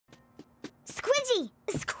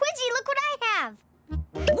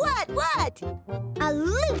that? A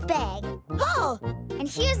loot bag. Oh! And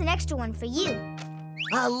here's an extra one for you.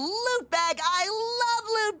 A loot bag! I love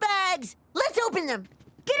loot bags! Let's open them!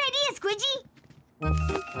 Good idea, Squidgy.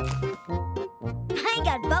 I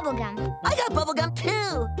got bubblegum. I got bubblegum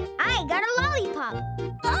too! I got a lollipop.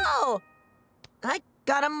 Oh! I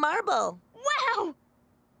got a marble. Wow!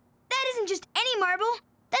 That isn't just any marble.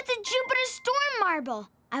 That's a Jupiter Storm marble.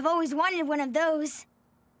 I've always wanted one of those.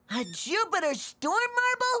 A Jupiter Storm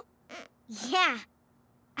marble? Yeah.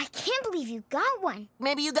 I can't believe you got one.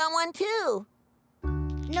 Maybe you got one too.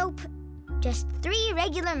 Nope. Just 3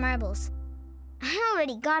 regular marbles. I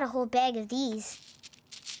already got a whole bag of these.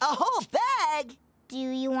 A whole bag? Do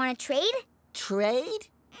you want to trade? Trade?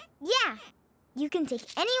 Yeah. You can take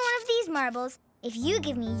any one of these marbles if you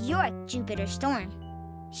give me your Jupiter Storm.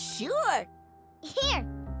 Sure. Here,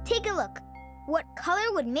 take a look. What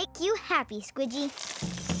color would make you happy, Squidgy?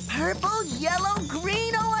 Purple, yellow,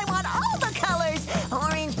 green. Oh, I want all the colors.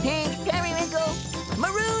 Orange, pink, periwinkle,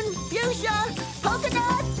 maroon, fuchsia, polka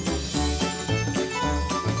dot.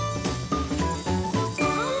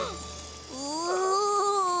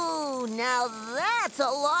 Ooh, now that's a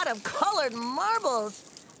lot of colored marbles.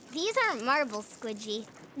 These aren't marbles, Squidgy.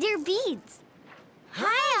 They're beads.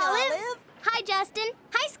 Hi, Olive. Hi, Justin.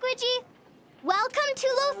 Hi, Squidgy. Welcome to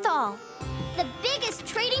Lothal, the biggest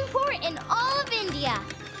trading port in all of India.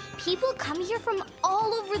 People come here from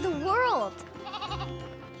all over the world.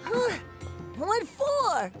 What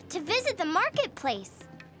for? To visit the marketplace.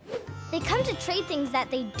 They come to trade things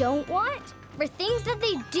that they don't want for things that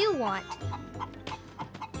they do want.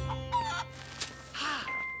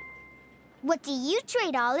 What do you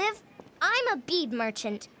trade, Olive? I'm a bead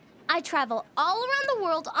merchant. I travel all around the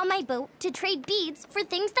world on my boat to trade beads for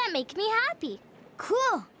things that make me happy.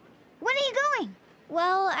 Cool. When are you going?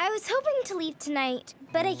 Well, I was hoping to leave tonight,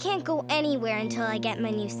 but I can't go anywhere until I get my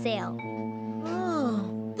new sail.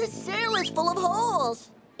 Oh, the sail is full of holes.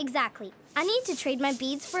 Exactly. I need to trade my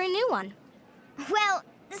beads for a new one. Well,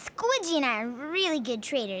 Squidgy and I are really good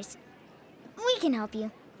traders. We can help you.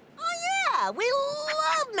 Oh, yeah, we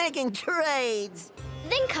love making trades.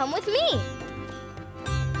 Then come with me.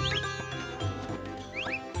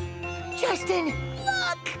 Justin,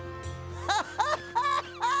 look!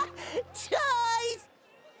 Toys!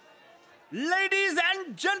 Ladies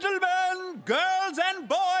and gentlemen, girls and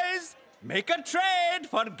boys, make a trade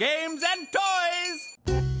for games and toys.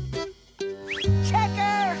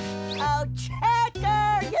 Checker! Oh,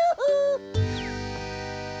 checker! Yoo-hoo!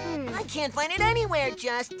 I can't find it anywhere,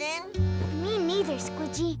 Justin. Me neither,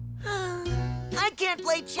 Squidgy. I can't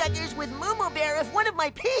play checkers with Moo Moo Bear if one of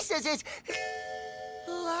my pieces is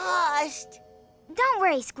lost. Don't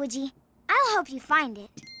worry, Squidgy. I'll help you find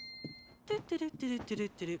it.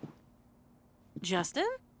 Justin,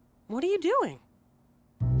 what are you doing?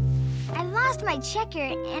 I lost my checker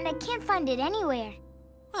and I can't find it anywhere.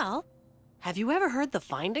 Well, have you ever heard the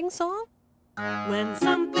finding song? When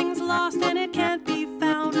something's lost and it can't be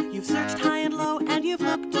found, you've searched high and low and you've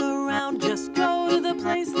looked around. Just go to the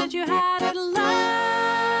place that you had it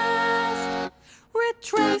last.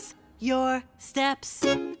 Retrace your steps.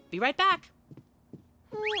 Be right back.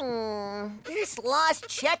 This lost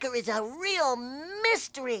checker is a real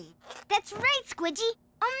mystery. That's right, Squidgy.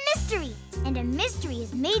 A mystery. And a mystery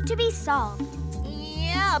is made to be solved.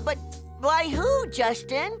 Yeah, but by who,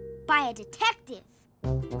 Justin? By a detective.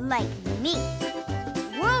 Like me.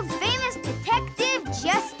 World famous Detective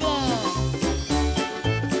Justin.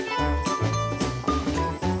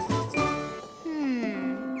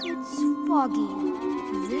 It's foggy.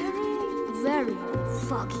 Very, very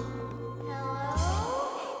foggy.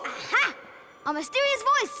 Aha! A mysterious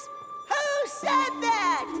voice. Who said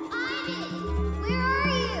that? I did. Where are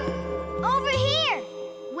you? Over here.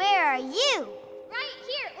 Where are you? Right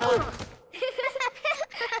here.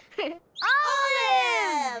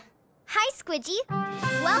 Olive! Hi, Squidgy.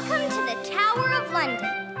 Welcome to the Tower of London.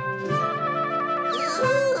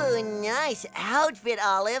 Ooh, nice outfit,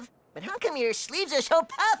 Olive. But how come your sleeves are so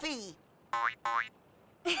puffy?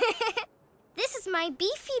 This is my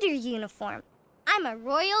Beefeater uniform. I'm a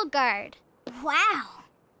royal guard. Wow.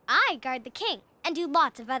 I guard the king and do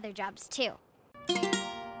lots of other jobs, too.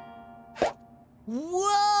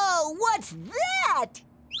 Whoa, what's that?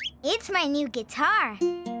 It's my new guitar.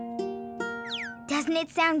 Doesn't it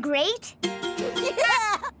sound great?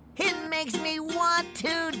 Yeah, it makes me want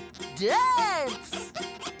to dance.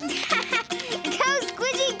 Go,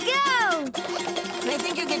 Squidgy, go! I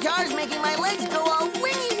think your guitar's making my legs go all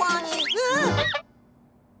wingy-wongy.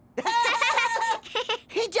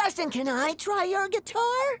 Hey, Justin, can I try your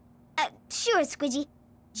guitar? Sure, Squidgy.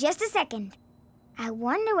 Just a second. I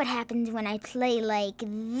wonder what happens when I play like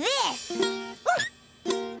this.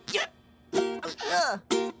 Go,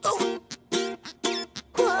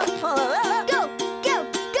 go, go,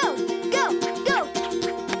 go, go.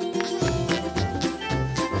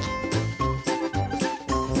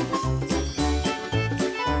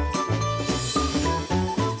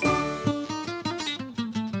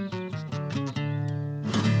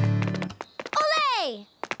 Olé!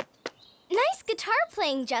 Nice guitar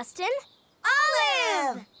playing, Justin.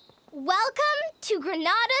 Olive! Welcome to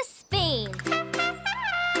Granada, Spain.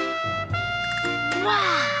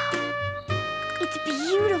 Wow! It's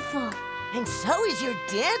beautiful. And so is your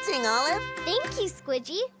dancing, Olive. Thank you,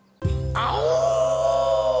 Squidgy.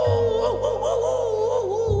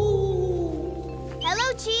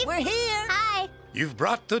 Hello, Chief. We're here. Hi. You've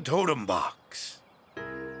brought the totem box.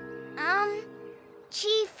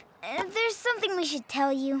 Chief, there's something we should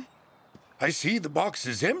tell you. I see the box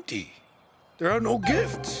is empty. There are no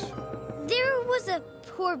gifts. There was a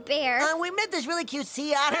poor bear. We met this really cute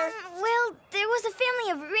sea otter. Well, there was a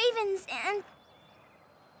family of ravens, and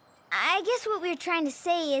I guess what we're trying to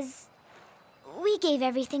say is we gave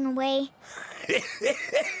everything away.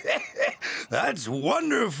 That's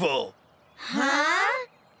wonderful. Huh?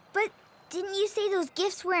 But didn't you say those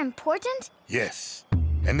gifts were important? Yes,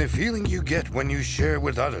 and the feeling you get when you share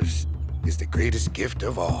with others is the greatest gift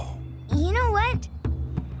of all. You know what?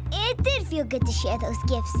 It did feel good to share those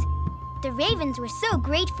gifts. The ravens were so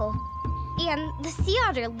grateful. And the sea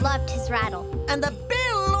otter loved his rattle. And the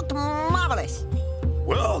bear looked marvelous.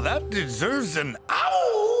 Well, that deserves an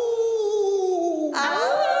ow!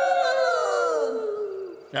 Oh!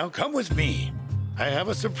 Now come with me. I have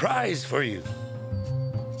a surprise for you.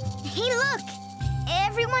 Hey, look!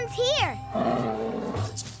 Everyone's here.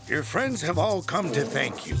 Your friends have all come to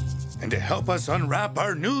thank you and to help us unwrap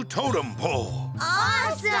our new totem pole.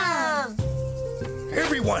 Awesome!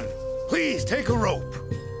 Everyone, please take a rope.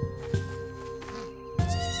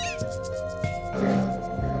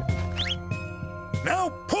 Now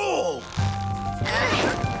pull!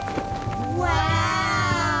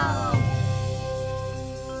 Wow!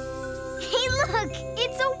 Hey, look!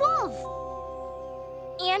 It's a wolf!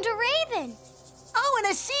 And a raven! Oh,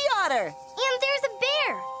 and a sea otter! And there's a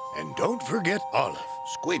bear! And don't forget Olive,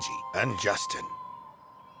 Squidgy, and Justin.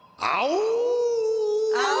 Ow!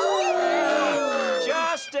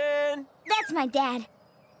 Justin! That's my dad.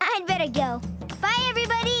 I'd better go. Bye,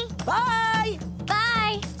 everybody! Bye!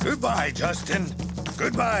 Bye! Goodbye, Justin.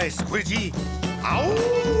 Goodbye, Squidgy. Ow!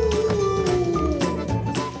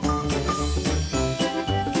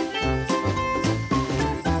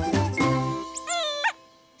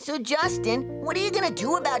 So, Justin, what are you gonna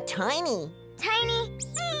do about Tiny? Tiny,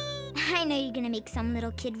 I know you're gonna make some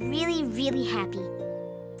little kid really, really happy.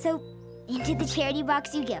 So, into the charity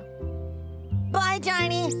box you go. Bye,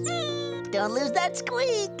 Tiny. Don't lose that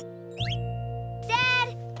squeak.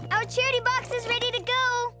 Dad, our charity box is ready to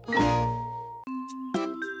go.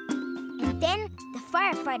 And then the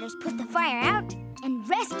firefighters put the fire out and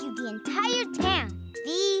rescued the entire town.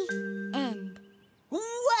 The end.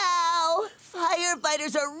 Wow!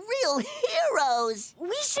 Firefighters are real heroes.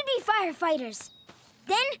 We should be firefighters.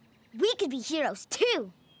 Then we could be heroes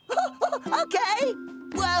too. Okay.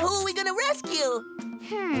 Well, who are we gonna rescue?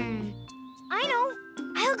 I know.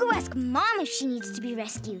 I'll go ask Mom if she needs to be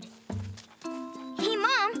rescued. Hey,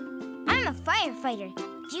 Mom, I'm a firefighter.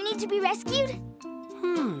 Do you need to be rescued?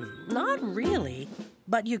 Not really.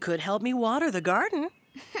 But you could help me water the garden.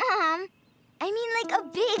 Mom, I mean like a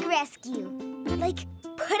big rescue. Like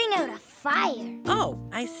putting out a fire. Oh,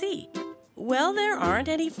 I see. Well, there aren't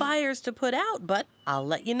any fires to put out, but I'll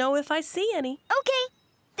let you know if I see any. Okay,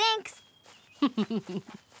 thanks.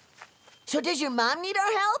 So does your mom need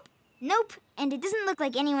our help? Nope, and it doesn't look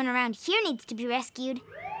like anyone around here needs to be rescued.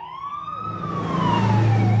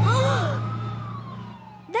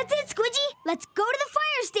 That's it, Squidgy. Let's go to the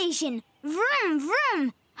fire station. Vroom,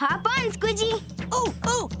 vroom. Hop on, Squidgy. Oh,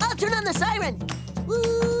 I'll turn on the siren.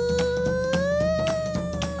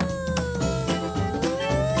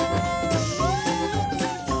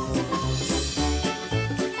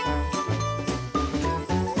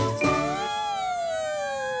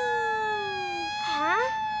 Huh?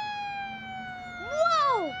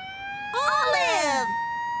 Whoa! Olive!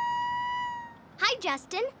 Hi,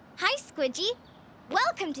 Justin. Hi, Squidgy.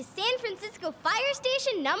 Welcome to San Francisco Fire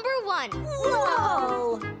Station #1.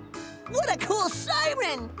 Whoa! What a cool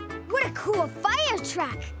siren! What a cool fire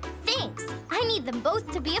truck. Thanks. I need them both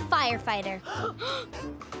to be a firefighter.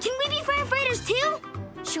 Can we be firefighters too?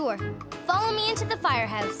 Sure. Follow me into the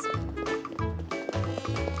firehouse.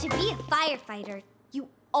 To be a firefighter, you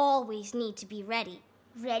always need to be ready.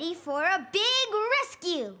 ready for a big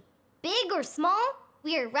rescue. Big or small,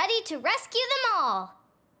 we are ready to rescue them all.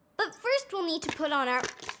 But first we'll need to put on our...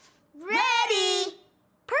 Ready!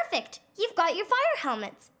 Perfect. You've got your fire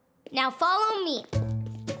helmets. Now follow me.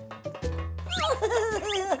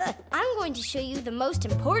 I'm going to show you the most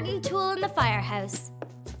important tool in the firehouse.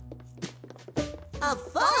 A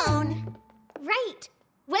phone? Right.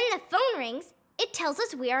 When the phone rings, it tells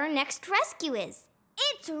us where our next rescue is.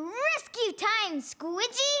 It's rescue time,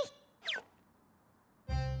 Squidgy!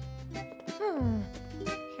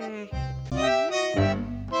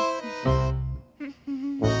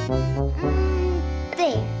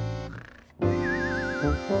 There.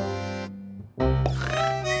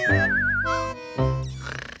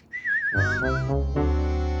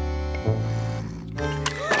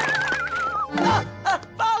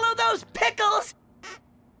 Follow those pickles!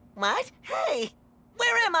 What? Hey,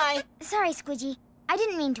 where am I? Sorry, Squidgy. I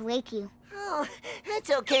didn't mean to wake you. Oh, it's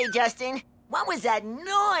okay, Justin. What was that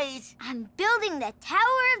noise? I'm building the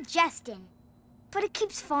Tower of Justin, but it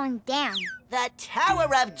keeps falling down. The Tower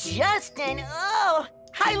of Justin? Oh,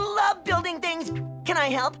 I love building things. Can I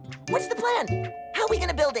help? What's the plan? How are we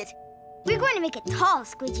gonna build it? We're going to make it tall,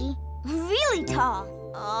 Squidgy. Really tall.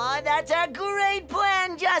 Oh, that's a great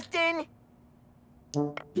plan, Justin.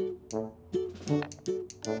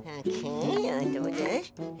 Okay, I do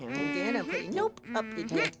this. And then I put, nope, up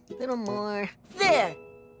again. A little more. There.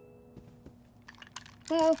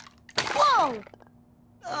 Oh. Whoa!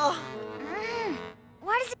 Oh,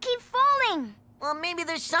 Why does it keep falling? well, maybe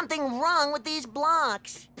there's something wrong with these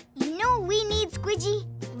blocks. You know what we need, Squidgy?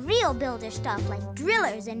 Real builder stuff like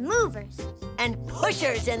drillers and movers. And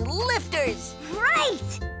pushers and lifters.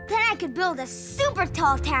 Right! Then I could build a super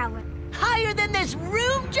tall tower. Higher than this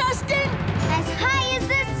room, Justin? As high as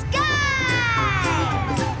the sky!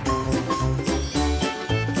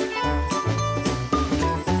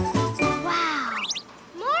 Wow!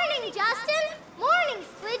 Morning, Justin! Morning,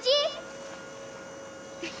 Squidgy!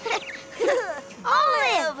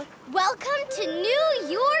 Olive! Welcome to New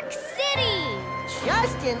York City!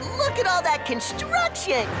 Justin, look at all that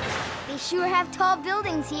construction. They sure have tall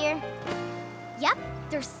buildings here. Yep,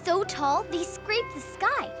 they're so tall they scrape the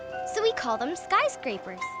sky. So we call them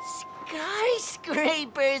skyscrapers.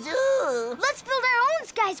 Skyscrapers, ooh. Let's build our own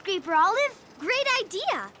skyscraper, Olive. Great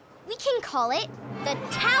idea. We can call it the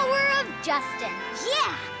Tower of Justin.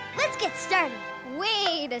 Yeah, let's get started.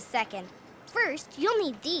 Wait a second. First, you'll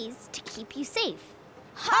need these to keep you safe.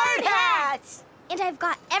 Hard hats! And I've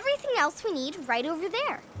got everything else we need right over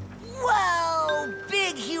there. Whoa,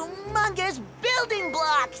 big, humongous building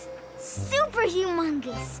blocks. Super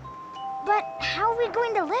humongous. But how are we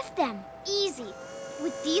going to lift them? Easy.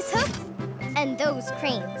 With these hooks and those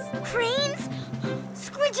cranes. Cranes?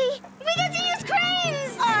 Squidgy, we get to use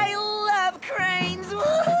cranes! I love cranes,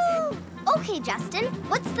 woohoo! Okay, Justin,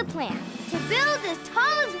 what's the plan? To build as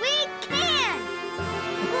tall as we can!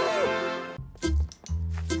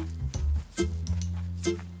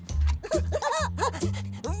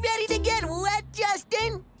 Ready to get wet,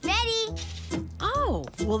 Justin? Ready? Oh,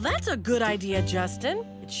 well, that's a good idea, Justin.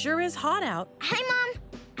 It sure is hot out. Hi, Mom.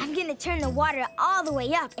 I'm gonna turn the water all the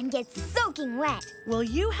way up and get soaking wet. Well,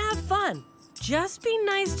 you have fun. Just be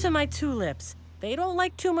nice to my tulips. They don't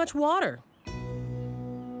like too much water.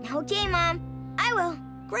 Okay, Mom. I will.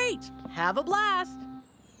 Great. Have a blast.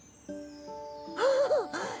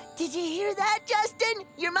 Did you hear that, Justin?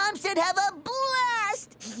 Your mom said have a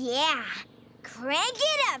blast. Yeah. Crank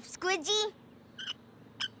it up, Squidgy.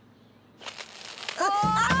 Look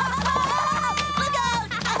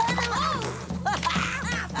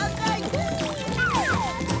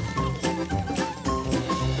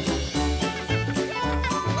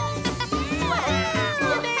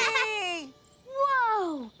out!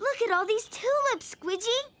 Whoa! Look at all these tulips, Squidgy.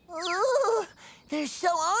 Ooh, they're so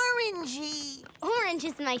orangey. Orange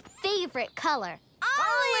is my favorite color.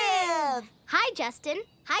 Olive! Hi, Justin.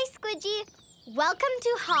 Hi, Squidgy. Welcome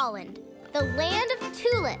to Holland, the land of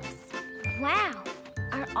tulips. Wow.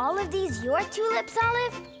 Are all of these your tulips,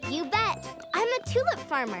 Olive? You bet. I'm a tulip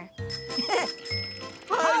farmer.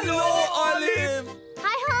 Hello, Olive!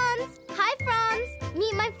 Hi, Hans. Hi, Franz.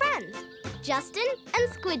 Meet my friends, Justin and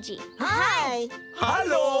Squidgy. Hi.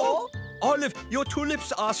 Hello! Olive, your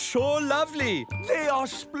tulips are so lovely. They are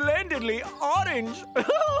splendidly orange.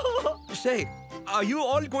 Say, are you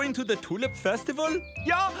all going to the tulip festival?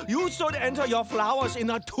 Yeah, you should enter your flowers in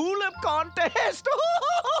a tulip contest.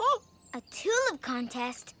 A tulip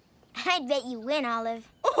contest? I'd bet you win, Olive.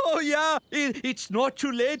 Oh, yeah, it's not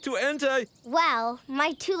too late to enter. Well,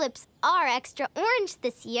 my tulips are extra orange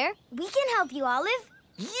this year. We can help you, Olive.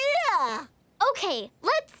 Yeah. Okay,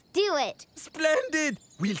 let's do it. Splendid!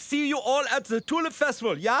 We'll see you all at the Tulip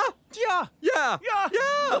Festival, yeah? Yeah. Yeah. Yeah.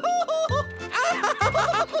 Yeah.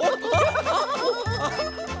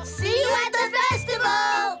 See you at the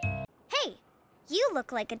festival! Hey, you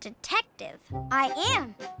look like a detective. I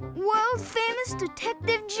am. World-famous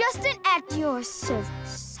Detective Justin at your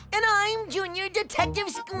service. And I'm Junior Detective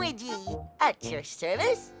Squidgy. At your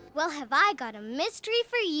service? Well, have I got a mystery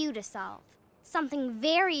for you to solve. Something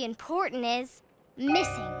very important is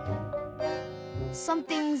missing.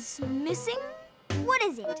 Something's missing? What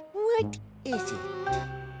is it? What is it?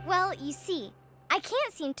 Well, you see, I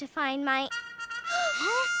can't seem to find my...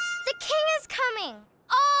 The king is coming!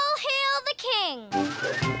 All hail the king!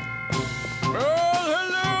 Well,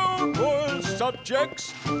 hello, royal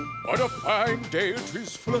subjects. What a fine day it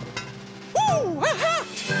is for a... Ooh, a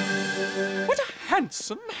hat! What a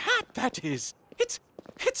handsome hat that is. It's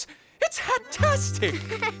hat-tastic.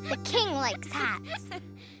 The king likes hats.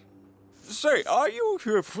 Say, are you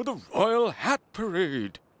here for the Royal Hat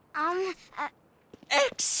Parade?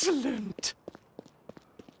 Excellent!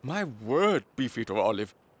 My word, Beefeater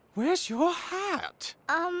Olive, where's your hat?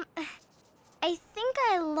 I think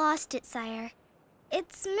I lost it, sire.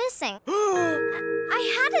 It's missing. I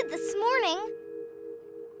had it this morning.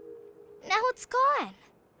 Now it's gone.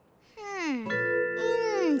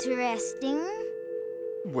 Interesting.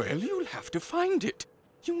 Well, you'll have to find it.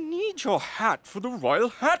 You need your hat for the Royal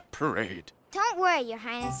Hat Parade. Don't worry, Your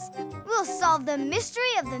Highness. We'll solve the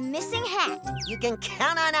mystery of the missing hat. You can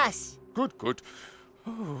count on us. Good, good.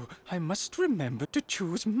 Oh, I must remember to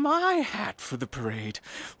choose my hat for the parade.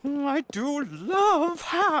 Oh, I do love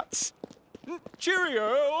hats.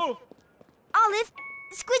 Cheerio! Olive,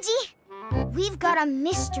 Squidgy, we've got a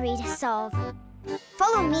mystery to solve.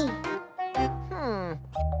 Follow me.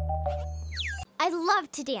 I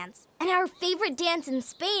love to dance, and our favorite dance in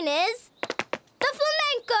Spain is the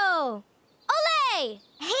flamenco. Ole!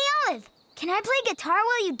 Hey, Olive, can I play guitar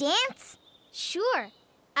while you dance? Sure.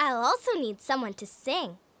 I'll also need someone to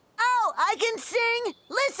sing. Oh, I can sing.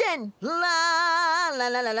 Listen. La, la,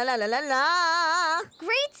 la, la, la, la, la, la.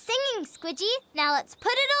 Great singing, Squidgy. Now let's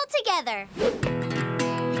put it all together.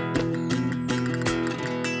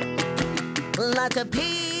 Lots of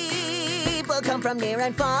people come from near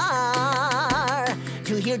and far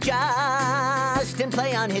to hear Justin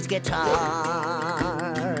play on his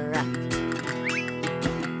guitar.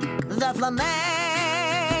 The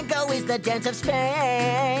flamenco is the dance of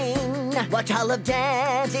Spain. Watch Olive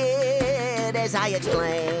dance it as I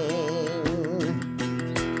explain.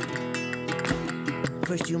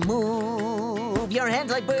 First you move your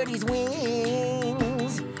hands like birdie's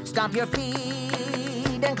wings. Stomp your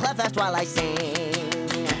feet and clap fast while I sing.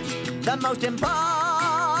 The most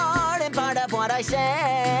important part of what I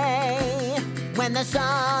say. When the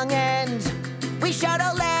song ends, we shout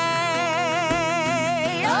Olé!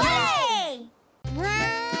 Olé!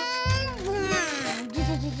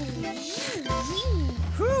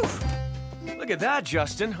 Whew. Look at that,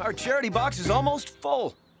 Justin. Our charity box is almost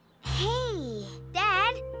full. Hey,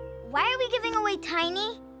 Dad, why are we giving away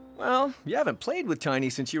Tiny? Well, you haven't played with Tiny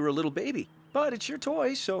since you were a little baby. But it's your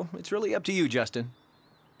toy, so it's really up to you, Justin.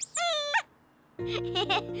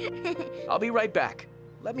 I'll be right back.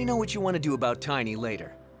 Let me know what you want to do about Tiny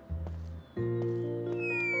later.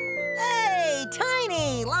 Hey,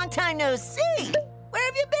 Tiny! Long time no see! Where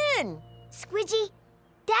have you been? Squidgy,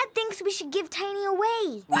 Dad thinks we should give Tiny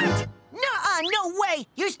away. What? Nuh-uh, no way!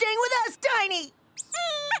 You're staying with us, Tiny!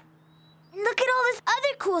 Look at all this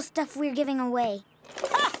other cool stuff we're giving away.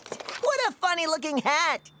 Ha! What a funny-looking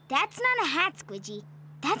hat! That's not a hat, Squidgy.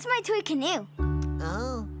 That's my toy canoe.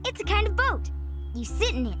 Oh. It's a kind of boat. You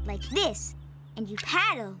sit in it like this, and you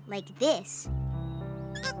paddle like this.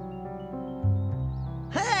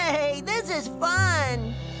 Hey, this is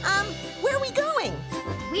fun! Where are we going?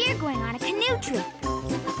 We're going on a canoe trip.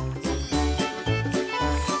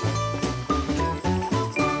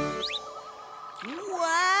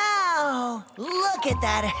 Wow! Look at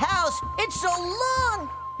that house! It's so long!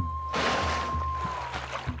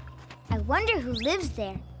 I wonder who lives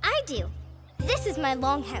there. I do. This is my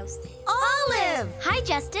longhouse. Olive! Hi,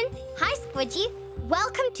 Justin. Hi, Squidgy.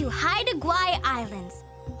 Welcome to Haida Gwaii Islands,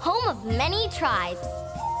 home of many tribes.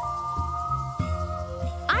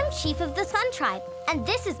 I'm chief of the Sun Tribe, and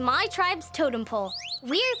this is my tribe's totem pole.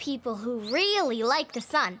 We're people who really like the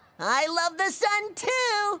sun. I love the sun,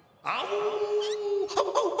 too!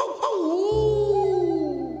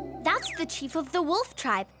 That's the chief of the Wolf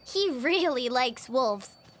Tribe. He really likes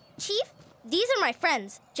wolves. Chief, these are my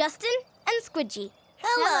friends, Justin and Squidgy.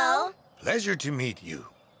 Hello. Pleasure to meet you.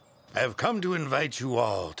 I have come to invite you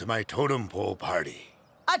all to my totem pole party.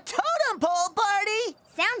 A totem pole party?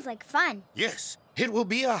 Sounds like fun. Yes, it will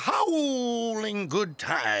be a howling good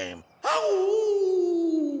time.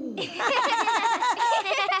 Howl!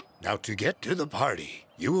 Now, to get to the party,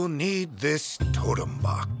 you will need this totem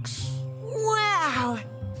box. Wow!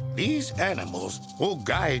 These animals will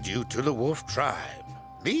guide you to the wolf tribe.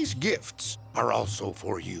 These gifts are also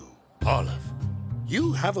for you. Olive,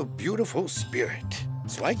 you have a beautiful spirit,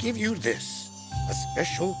 so I give you this, a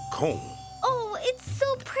special comb. Oh, it's so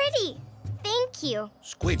pretty. Thank you.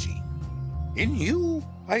 Squidgy, in you,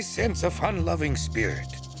 I sense a fun-loving spirit,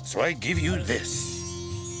 so I give you this,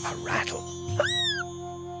 a rattle.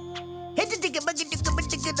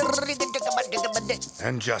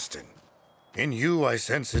 And Justin, in you, I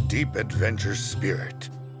sense a deep adventure spirit,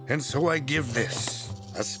 and so I give this,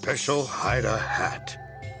 a special Haida hat.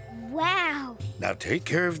 Wow. Now take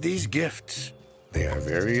care of these gifts. They are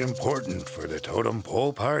very important for the totem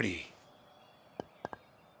pole party.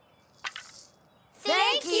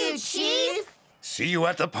 Thank you, Chief. See you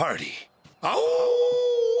at the party. Bye!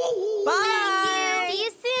 See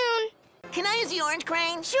you soon. Can I use the orange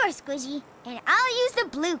crane? Sure, Squidgy. And I'll use the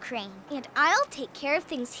blue crane. And I'll take care of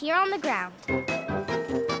things here on the ground.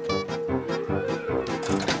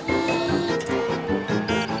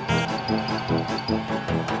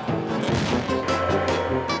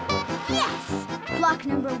 Yes! Block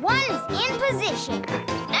number 1 is in position.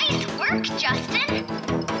 Nice work, Justin.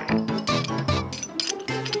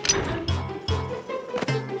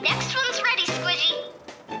 Next one's ready, Squidgy.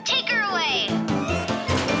 Take her away.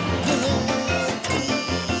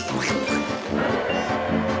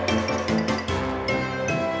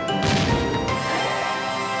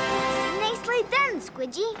 Nicely done,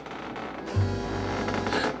 Squidgy.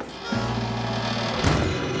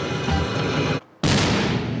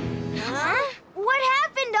 Huh? What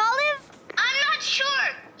happened, Olive? I'm not sure.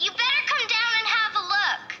 You better come down and have a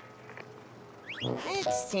look.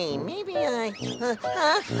 Let's see, maybe I...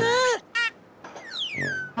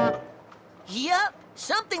 Yup,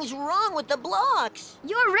 something's wrong with the blocks.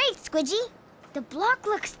 You're right, Squidgy. The block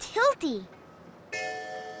looks tilty.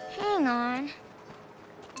 Hang on.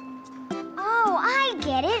 Oh, I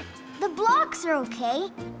get it. The blocks are okay.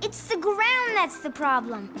 It's the ground that's the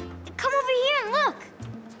problem. Come over here and look.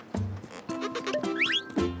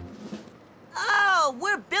 Oh,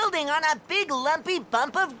 we're building on a big lumpy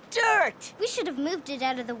bump of dirt. We should have moved it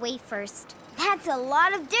out of the way first. That's a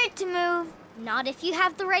lot of dirt to move. Not if you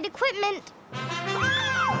have the right equipment.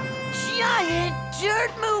 Giant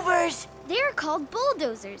dirt movers. They're called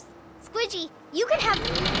bulldozers. Squidgy, you can have...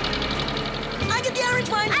 I get the orange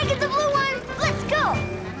one. I get the blue one. Let's go.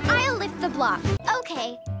 I'll lift the block.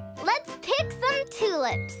 Okay, let's pick some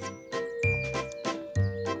tulips.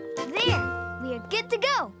 There, we're good to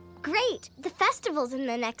go. Great. The festival's in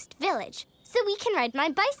the next village, so we can ride my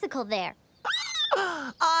bicycle there.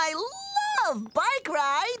 I love bike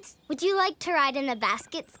rides. Would you like to ride in a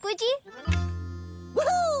basket, Squidgy?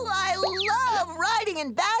 Woohoo! I love riding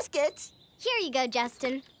in baskets. Here you go,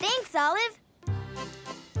 Justin. Thanks, Olive.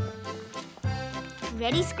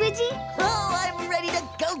 Ready, Squidgy? Oh, I'm ready to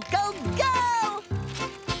go, go, go!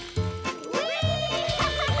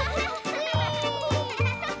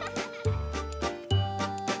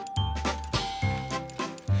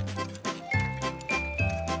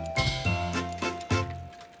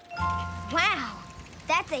 Wow,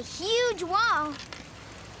 that's a huge wall.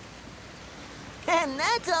 And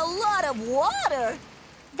that's a lot of water.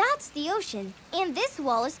 That's the ocean, and this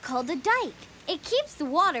wall is called a dike. It keeps the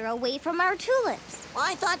water away from our tulips.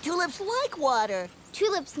 I thought tulips like water.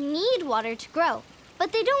 Tulips need water to grow,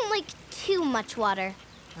 but they don't like too much water.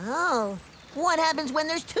 Oh, what happens when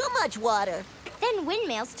there's too much water? Then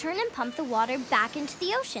windmills turn and pump the water back into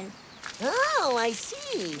the ocean. Oh, I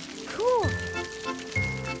see. Cool.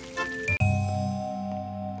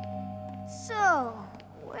 So,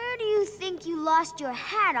 where do you think you lost your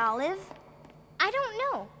hat, Olive? I don't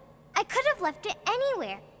know. I could have left it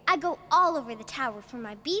anywhere. I go all over the tower for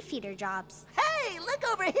my bee feeder jobs. Hey, look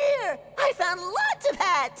over here. I found lots of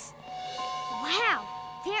hats. Wow,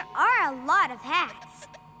 there are a lot of hats.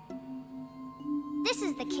 This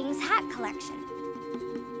is the king's hat collection.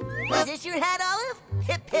 Is this your hat, Olive?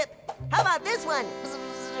 Hip, hip. How about this one?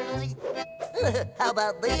 How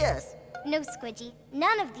about this? No, Squidgy,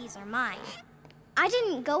 none of these are mine. I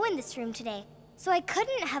didn't go in this room today, so I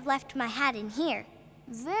couldn't have left my hat in here.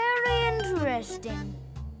 Very interesting.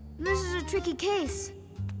 This is a tricky case.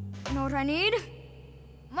 You know what I need?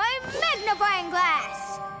 My magnifying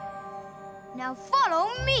glass! Now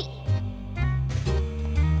follow me!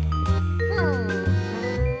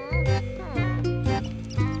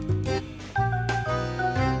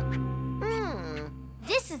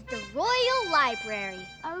 This is the Royal Library. library.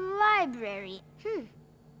 A library.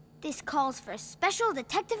 This calls for special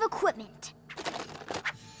detective equipment.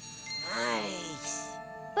 Nice.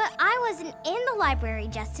 But I wasn't in the library,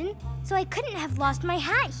 Justin, so I couldn't have lost my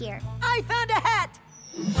hat here. I found a hat!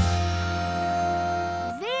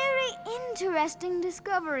 Very interesting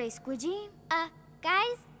discovery, Squidgy.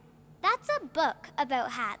 Guys, that's a book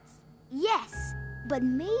about hats. Yes, but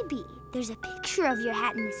maybe there's a picture of your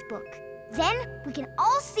hat in this book. Then we can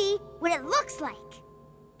all see what it looks like.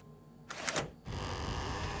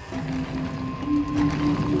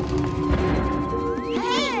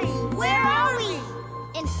 Hey, where are we?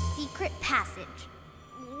 In a secret passage.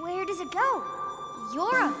 Where does it go?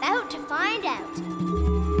 You're about to find out.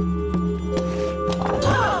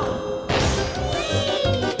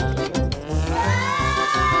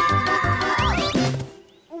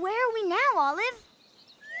 Where are we now, Olive?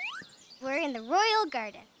 We're in the royal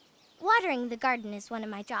garden. Watering the garden is one of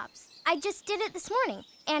my jobs. I just did it this morning,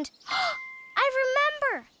 and I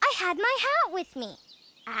remember! I had my hat with me.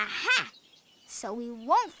 Aha! So we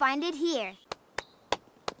won't find it here.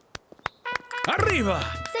 Arriba!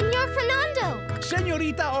 Senor Fernando!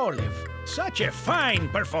 Señorita Olive, such a fine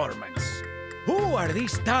performance. Who are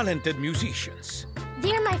these talented musicians?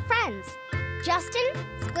 They're my friends. Justin,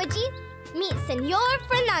 Squidgy, meet Senor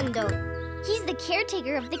Fernando. He's the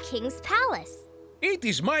caretaker of the king's palace. It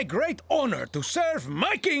is my great honor to serve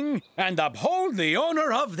my king and uphold the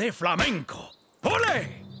honor of the flamenco. Ole!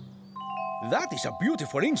 That is a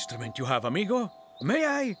beautiful instrument you have, amigo. May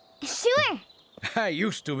I? Sure. I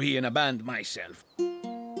used to be in a band myself.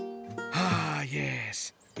 Ah,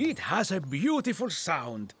 yes. It has a beautiful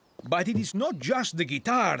sound. But it is not just the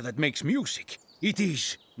guitar that makes music. It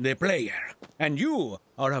is the player. And you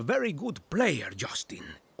are a very good player, Justin.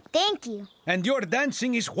 Thank you. And your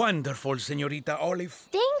dancing is wonderful, Señorita Olive.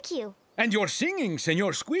 Thank you. And your singing,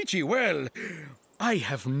 Señor Squidgy, well, I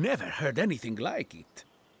have never heard anything like it.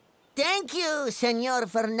 Thank you, Senor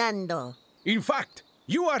Fernando. In fact,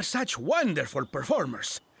 you are such wonderful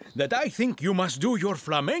performers that I think you must do your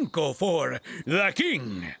flamenco for the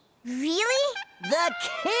king. Really? The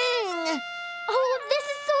king! Oh, this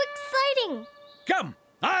is so exciting! Come,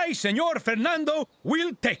 I, Señor Fernando,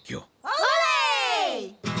 will take you.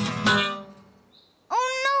 Olé! Oh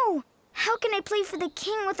no! How can I play for the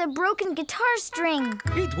king with a broken guitar string?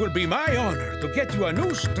 It will be my honor to get you a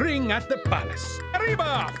new string at the palace.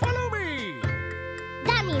 Arriba, follow me!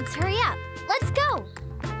 That means hurry up. Let's go.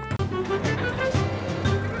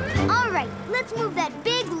 All right, let's move that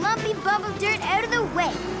big lumpy bump of dirt out of the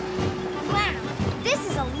way. Wow, this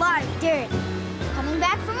is a lot of dirt. Coming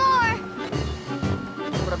back for more.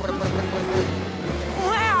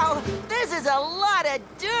 Wow, this is a lot of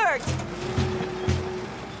dirt!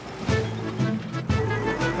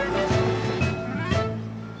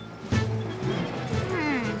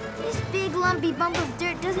 This big lumpy bump of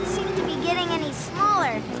dirt doesn't seem to be getting any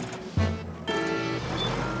smaller.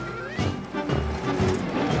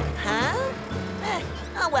 Huh?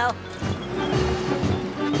 Oh well.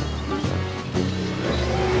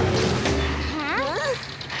 Huh?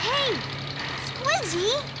 Hey,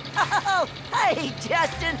 Squidgy! Oh, hey,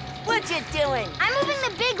 Justin, what you doing? I'm moving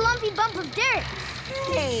the big lumpy bump of dirt.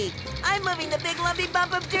 Hey, I'm moving the big lumpy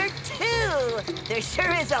bump of dirt too. There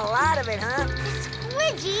sure is a lot of it, huh?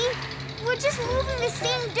 Squidgy, we're just moving the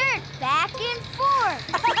same dirt back and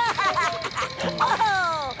forth.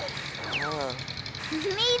 Oh!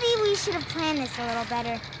 Maybe we should have planned this a little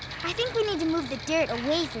better. I think we need to move the dirt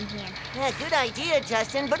away from here. Yeah, good idea,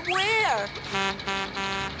 Justin, but where?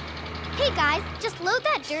 Hey guys, just load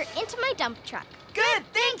that dirt into my dump truck. Good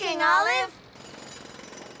thinking, Olive!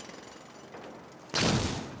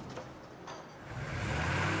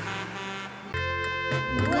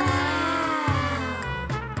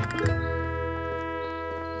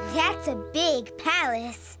 That's a big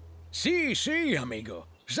palace. Si, amigo.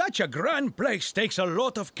 Such a grand place takes a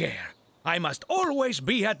lot of care. I must always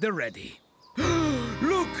be at the ready.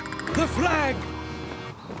 Look, the flag!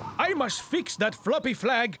 I must fix that floppy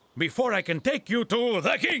flag before I can take you to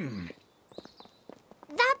the king.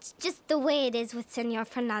 That's just the way it is with Senor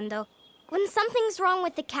Fernando. When something's wrong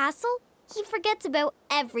with the castle, he forgets about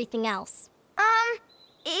everything else.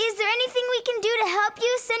 Is there anything we can do to help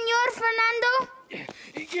you, Senor Fernando?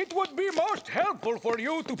 It would be most helpful for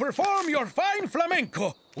you to perform your fine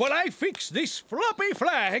flamenco while I fix this floppy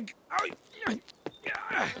flag.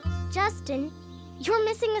 Justin, you're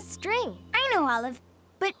missing a string. I know, Olive,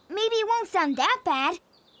 but maybe it won't sound that bad.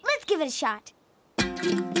 Let's give it a shot.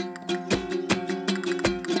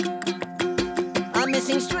 A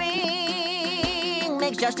missing string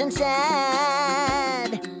makes Justin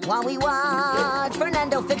sad. while we watch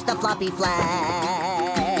Fernando fix the floppy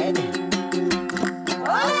flag.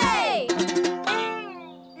 Olé!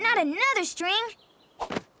 Not another string.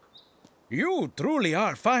 You truly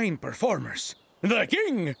are fine performers. The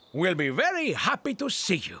king will be very happy to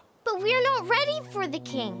see you. But we're not ready for the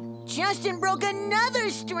king. Justin broke another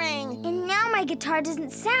string. And now my guitar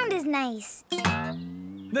doesn't sound as nice.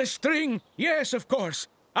 The string, yes, of course.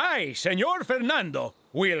 I, Senor Fernando,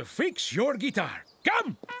 will fix your guitar.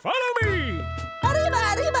 Come, follow me! Arriba,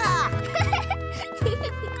 arriba!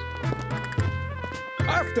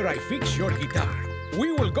 After I fix your guitar,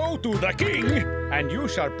 we will go to the king, and you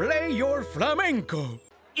shall play your flamenco.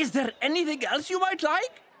 Is there anything else you might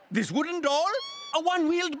like? This wooden doll? A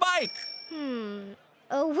one-wheeled bike?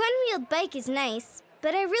 A one-wheeled bike is nice,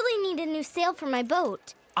 but I really need a new sail for my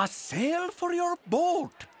boat. A sail for your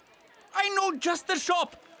boat? I know just the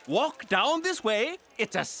shop. Walk down this way.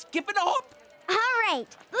 It's a skip and a hop. All right,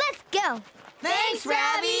 let's go. Thanks,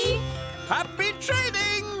 Ravi! Happy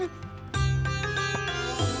trading!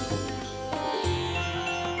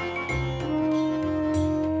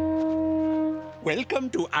 Welcome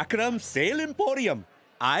to Akram's Sail Emporium.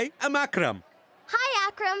 I am Akram. Hi,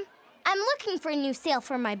 Akram. I'm looking for a new sail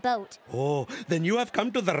for my boat. Oh, then you have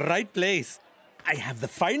come to the right place. I have the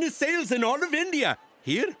finest sails in all of India.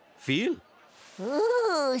 Here, feel.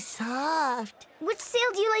 Ooh, soft. Which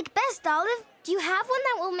sail do you like best, Olive? Do you have one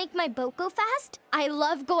that will make my boat go fast? I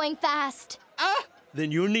love going fast. Ah,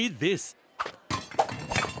 then you need this.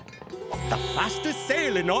 The fastest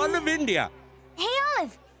sail in all of India. Hey,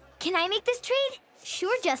 Olive, can I make this trade?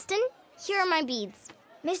 Sure, Justin. Here are my beads.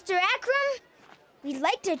 Mr. Akram, we'd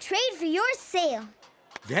like to trade for your sail.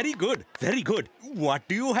 Very good, very good. What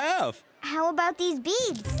do you have? How about these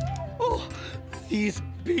beads? Oh, these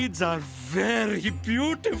beads are very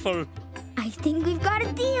beautiful. I think we've got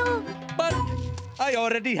a deal. But I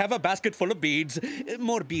already have a basket full of beads.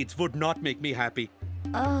 More beads would not make me happy.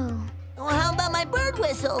 Oh. Well, how about my bird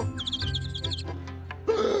whistle?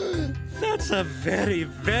 That's a very,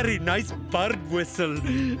 very nice bird whistle.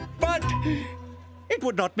 But it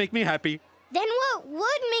would not make me happy. Then what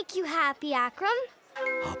would make you happy, Akram?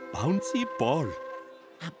 A bouncy ball.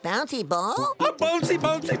 A bouncy ball? A bouncy,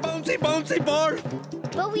 bouncy, bouncy, bouncy ball.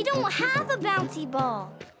 But we don't have a bouncy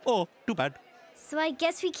ball. Oh, too bad. So I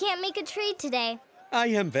guess we can't make a trade today. I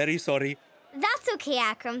am very sorry. That's okay,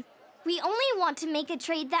 Akram. We only want to make a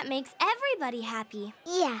trade that makes everybody happy.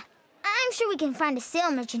 Yeah, I'm sure we can find a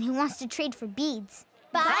sail merchant who wants to trade for beads.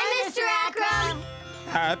 Bye, Mr. Akram!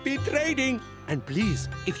 Happy trading. And please,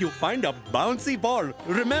 if you find a bouncy ball,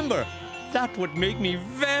 remember, that would make me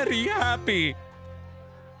very happy.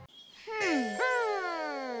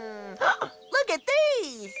 Look at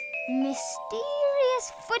these!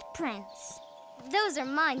 Mysterious footprints. Those are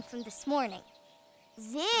mine from this morning.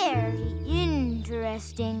 Very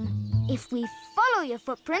interesting. If we follow your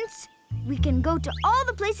footprints, we can go to all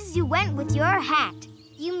the places you went with your hat.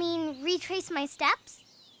 You mean retrace my steps?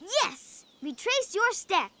 Yes, retrace your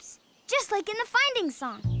steps, just like in the finding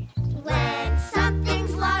song. When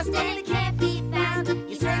something's lost and it can't be found,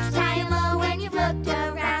 you searched high and low and you've looked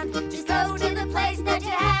around. Just go to the place that you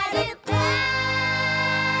had it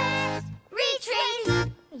last. Retrace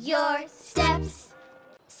your steps.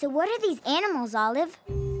 So what are these animals, Olive?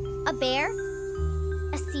 A bear,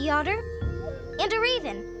 a sea otter, and a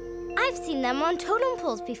raven. I've seen them on totem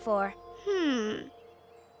poles before.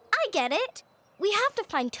 I get it. We have to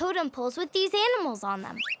find totem poles with these animals on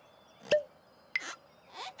them.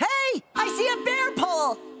 Hey, I see a bear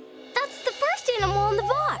pole! That's the first animal in the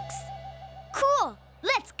box. Cool,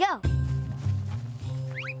 let's go.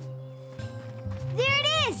 There it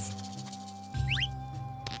is.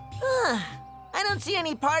 I don't see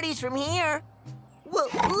any parties from here. Whoa,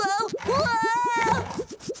 whoa, whoa!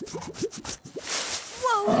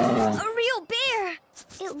 Whoa, a real bear.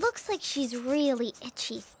 It looks like she's really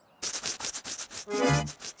itchy.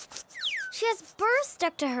 She has burrs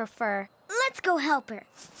stuck to her fur. Let's go help her.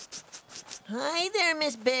 Hi there,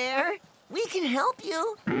 Miss Bear. We can help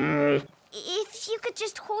you. If you could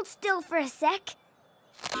just hold still for a sec.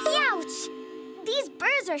 Ouch! These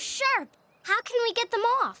burrs are sharp. How can we get them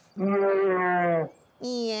off?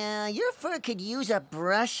 Yeah, your fur could use a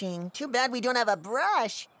brushing. Too bad we don't have a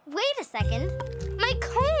brush. Wait a second. My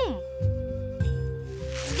comb.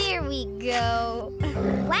 There we go.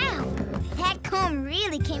 Wow, that comb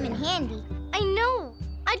really came in handy. I know.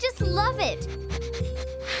 I just love it.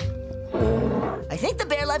 I think the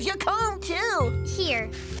bear loves your comb, too. Here,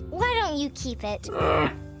 why don't you keep it?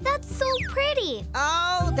 That's so pretty.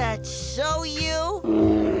 Oh, that's so you.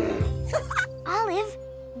 Olive,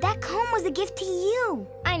 that comb was a gift to you.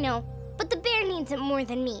 I know, but the bear needs it more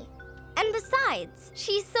than me. And besides,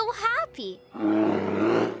 she's so happy.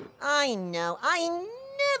 I know. I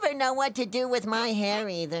never know what to do with my hair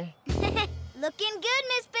either. Looking good,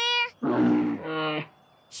 Miss Bear.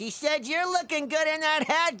 She said you're looking good in that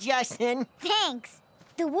hat, Justin. Thanks.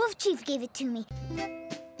 The Wolf Chief gave it to me.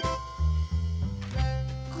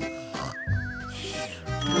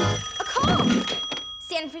 A call!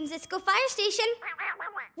 San Francisco Fire Station.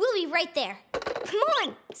 We'll be right there. Come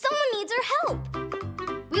on, someone needs our help.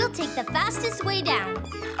 We'll take the fastest way down.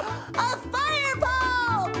 A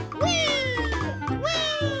fireball! Whee!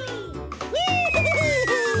 Whee!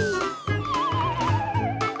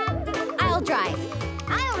 I'll drive.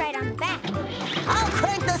 I'll ride on the back. I'll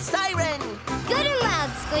crank the siren. Good and loud,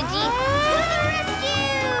 Squidgy. To the rescue!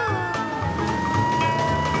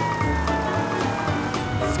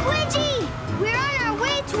 Squidgy! We're on our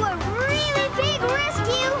way to a really big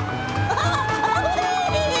rescue!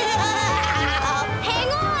 Hang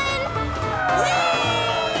on!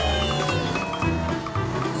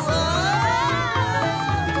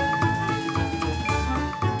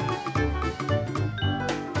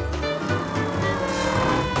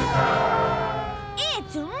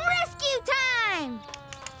 It's rescue time!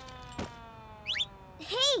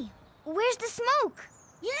 Hey, where's the smoke?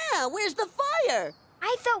 Yeah, where's the fire?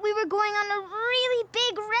 I thought we were going on a really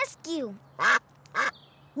big rescue.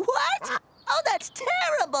 What? Oh, that's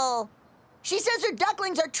terrible. She says her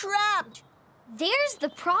ducklings are trapped. There's the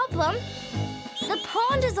problem. The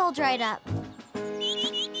pond is all dried up.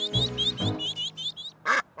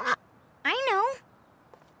 I know.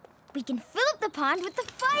 We can fill up the pond with the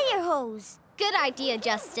fire hose. Good idea,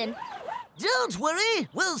 Justin. Don't worry,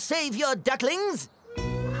 we'll save your ducklings.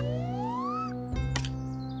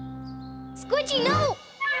 Squidgy, no!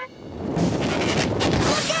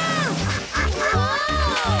 Look out!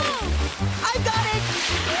 I got it!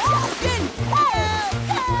 Justin! Help!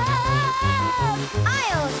 Help!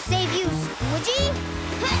 I'll save you, Squidgy.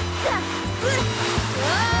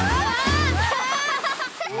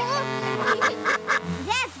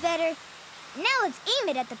 That's better. Now let's aim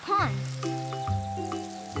it at the pond.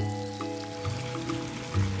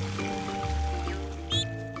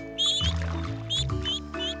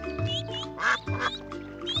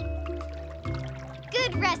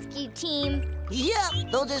 Good rescue, team. Yep,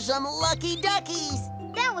 those are some lucky duckies.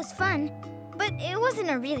 That was fun, but it wasn't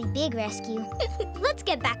a really big rescue. Let's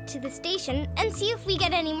get back to the station and see if we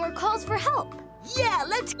get any more calls for help. Yeah,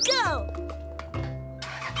 let's go.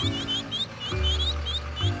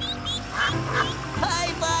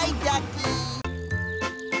 Bye-bye, ducky.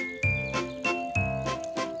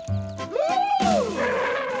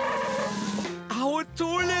 Our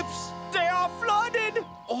tulips! They are flooded!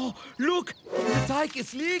 Oh, look! The dike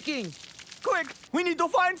is leaking! Quick! We need to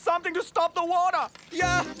find something to stop the water!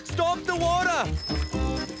 Yeah! Stop the water!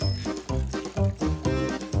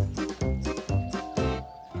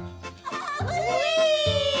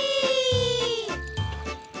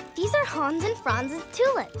 These are Hans and Franz's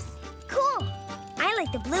tulips. Cool. I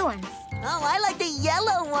like the blue ones. Oh, I like the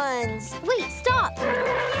yellow ones. Wait, stop!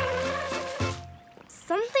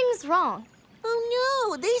 Something's wrong. Oh,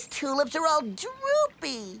 no, these tulips are all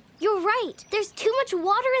droopy. You're right. There's too much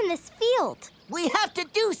water in this field. We have to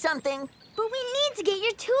do something. But we need to get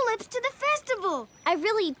your tulips to the festival. I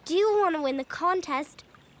really do want to win the contest,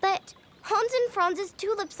 but Hans and Franz's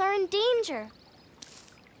tulips are in danger.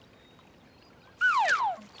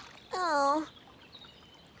 Oh.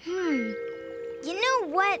 You know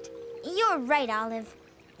what? You're right, Olive.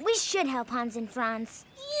 We should help Hans and Franz.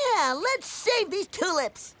 Yeah, let's save these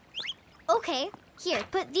tulips. Okay, here,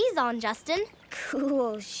 put these on, Justin.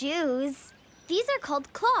 Cool shoes. These are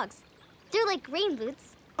called clogs. They're like rain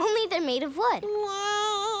boots, only they're made of wood.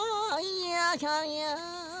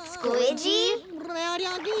 Squidgy?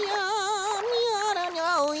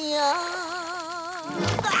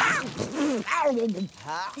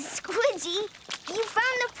 Squidgy, you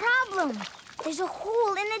found the problem. There's a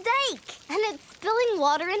hole in the dike. And it's spilling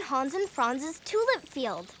water in Hans and Franz's tulip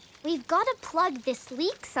field. We've got to plug this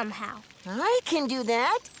leak somehow. I can do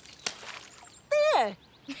that. There.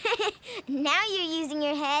 Now you're using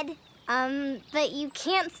your head. But you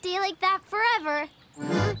can't stay like that forever.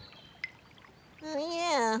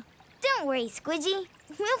 Yeah. Don't worry, Squidgy.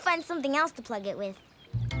 We'll find something else to plug it with.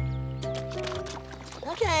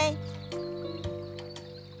 Okay.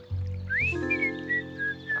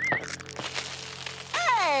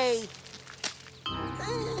 Hey!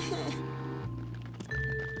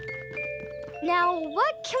 Now,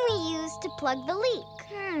 what can we use to plug the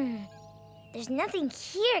leak? There's nothing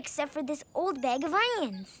here except for this old bag of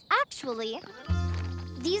onions. Actually,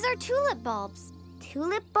 these are tulip bulbs.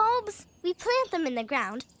 tulip bulbs? We plant them in the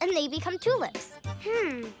ground, and they become tulips.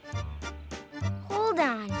 Hold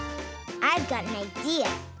on. I've got an idea.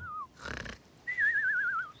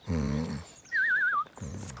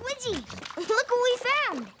 Squidgy, look what we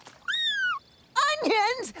found.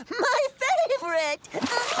 Onions! My favorite!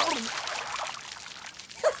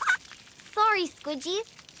 Sorry, Squidgy.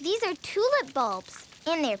 These are tulip bulbs.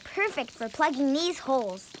 And they're perfect for plugging these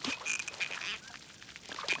holes.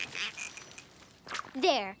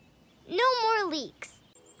 There. No more leaks.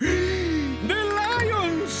 The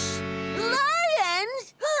lions!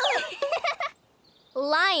 Lions?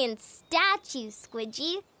 Lion statues,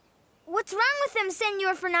 Squidgy. What's wrong with them,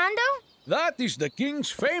 Senor Fernando? That is the king's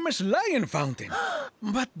famous lion fountain.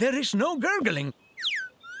 But there is no gurgling.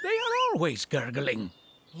 They are always gurgling.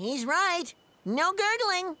 He's right. No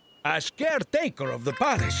gurgling. As caretaker of the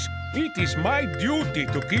palace, it is my duty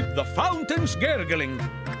to keep the fountains gurgling.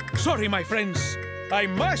 Sorry, my friends. I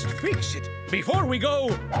must fix it before we go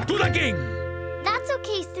to the king. That's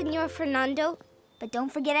okay, Senor Fernando. But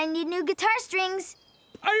don't forget I need new guitar strings.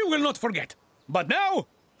 I will not forget. But now,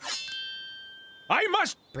 I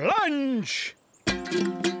must plunge.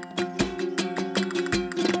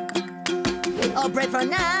 Oh, Brett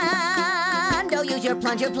Fernando, use your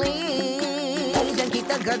plunger, please, and keep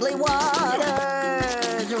the gurgly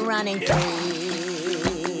waters running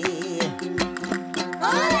free.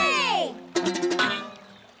 Olé!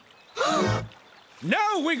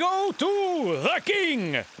 Now we go to the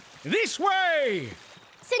king. This way.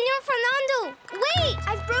 Senor Fernando, wait!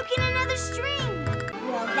 I've broken another string.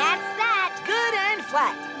 Well, that's that. Good and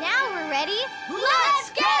flat. Now we're ready.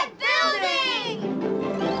 Let's get building!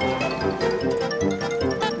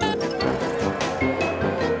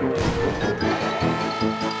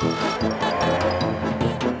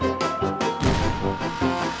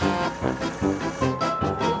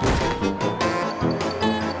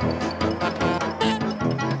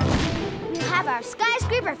 We'll have our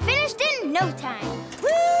skyscraper finished in no time.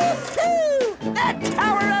 Woo-hoo! The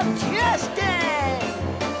Tower of Justin!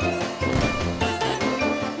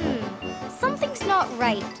 Something's not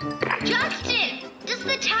right. Justin, does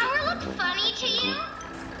the tower look funny to you?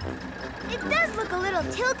 It does look a little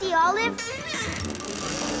tilty, Olive.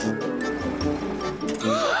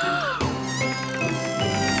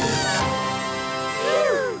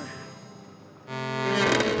 Phew.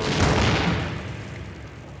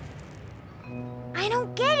 I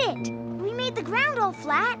don't get it. We made the ground all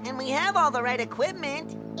flat. And we have all the right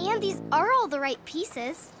equipment. And these are all the right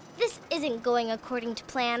pieces. This isn't going according to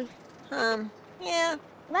plan. Yeah.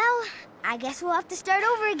 Well, I guess we'll have to start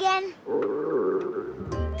over again.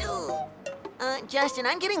 Justin,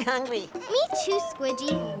 I'm getting hungry. Me too,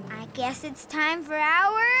 Squidgy. I guess it's time for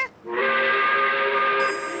our...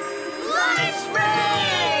 Lunch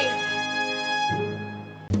break!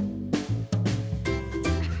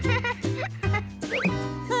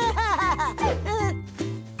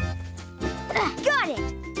 Got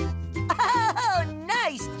it! Oh,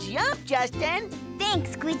 nice jump, Justin.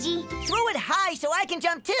 Thanks, Squidgy. Throw it high so I can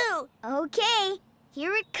jump too. Okay,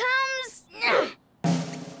 here it comes.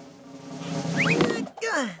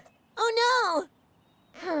 Oh,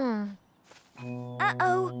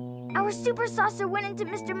 Uh-oh. Our super saucer went into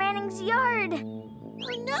Mr. Manning's yard.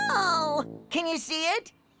 no. Oh, no. Can you see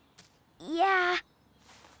it? Yeah.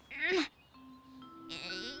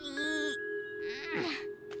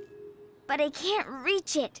 But I can't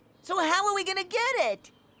reach it. So how are we gonna get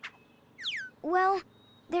it? Well,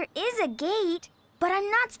 there is a gate, but I'm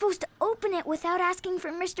not supposed to open it without asking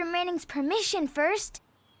for Mr. Manning's permission first.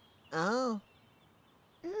 Oh.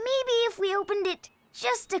 Maybe if we opened it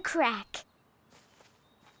just a crack.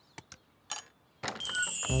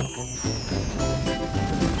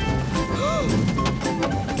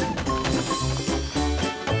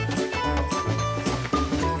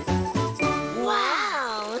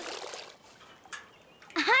 Wow.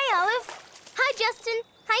 Hi, Olive. Hi, Justin.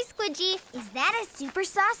 Hi, Squidgy. Is that a super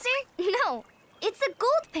saucer? No, it's a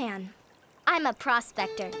gold pan. I'm a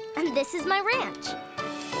prospector, and this is my ranch.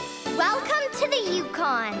 Welcome to the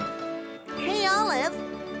Yukon. Hey, Olive,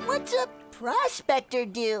 what's a prospector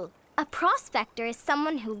do? A prospector is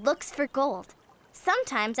someone who looks for gold.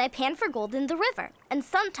 Sometimes I pan for gold in the river, and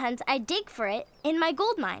sometimes I dig for it in my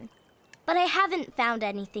gold mine. But I haven't found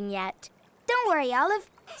anything yet. Don't worry, Olive.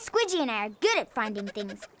 Squidgy and I are good at finding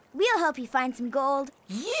things. We'll help you find some gold.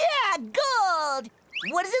 Yeah, gold!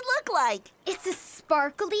 What does it look like? It's a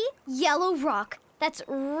sparkly yellow rock that's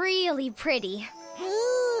really pretty.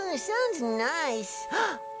 Ooh, sounds nice.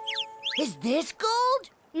 Is this gold?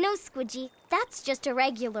 No, Squidgy, that's just a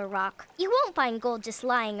regular rock. You won't find gold just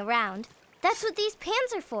lying around. That's what these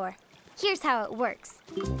pans are for. Here's how it works.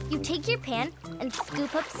 You take your pan and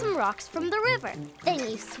scoop up some rocks from the river. Then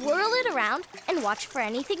you swirl it around and watch for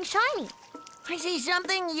anything shiny. I see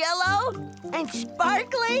something yellow and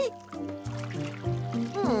sparkly.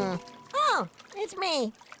 Oh, it's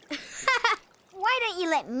me. Why don't you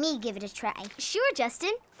let me give it a try? Sure,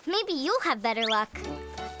 Justin. Maybe you'll have better luck.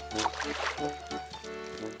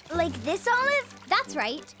 Like this, Olive? That's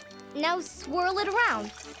right. Now swirl it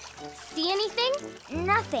around. See anything?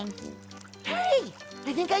 Nothing. Hey,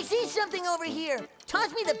 I think I see something over here.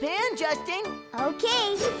 Toss me the pan, Justin.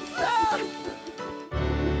 Okay.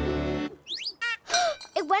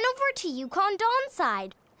 It went over to Yukon Dawn's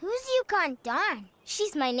side. Who's Yukon Dawn?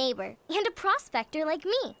 She's my neighbor and a prospector like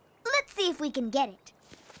me. Let's see if we can get it.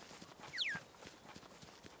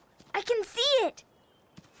 I can see it.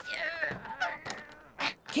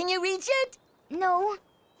 Can you reach it? No,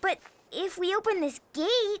 but if we open this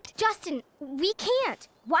gate... Justin, we can't.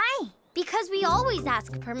 Why? Because we always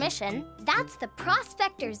ask permission. That's the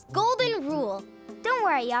prospector's golden rule. Don't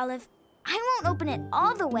worry, Olive. I won't open it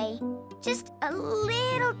all the way. Just a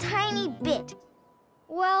little tiny bit.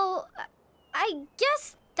 Well, I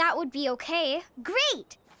guess that would be okay.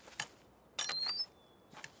 Great!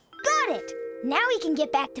 Got it! Now we can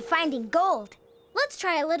get back to finding gold. Let's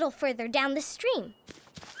try a little further down the stream.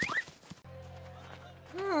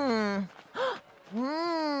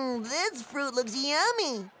 This fruit looks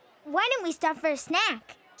yummy. Why don't we stop for a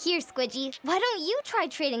snack? Here, Squidgy, why don't you try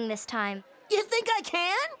trading this time? You think I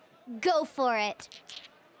can? Go for it.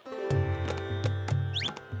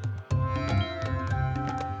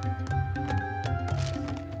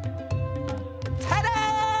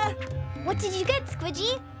 Ta-da! What did you get,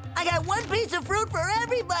 Squidgy? I got one piece of fruit for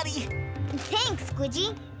everybody. Thanks,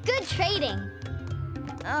 Squidgy. Good trading.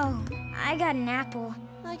 Oh, I got an apple.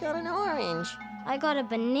 I got an orange. I got a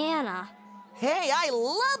banana. Hey, I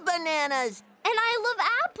love bananas. And I love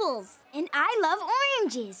apples. And I love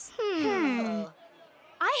oranges.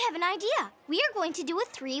 I have an idea. We are going to do a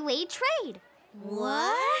three-way trade.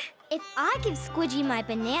 What? If I give Squidgy my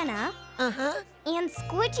banana, and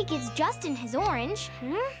Squidgy gives Justin his orange,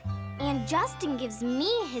 and Justin gives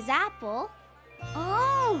me his apple.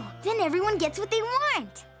 Oh, then everyone gets what they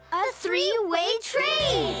want. A three-way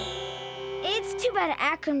trade! It's too bad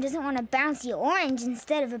Akram doesn't want a bouncy orange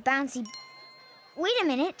instead of a bouncy... Wait a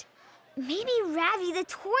minute. Maybe Ravi the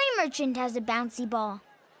toy merchant has a bouncy ball.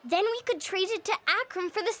 Then we could trade it to Akram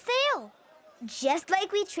for the sale. Just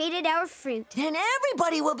like we traded our fruit. Then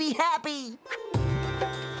everybody will be happy.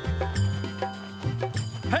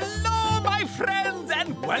 Hello, my friends,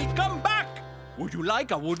 and welcome back. Would you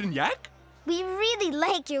like a wooden yak? We really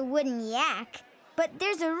like your wooden yak, but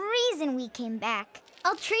there's a reason we came back.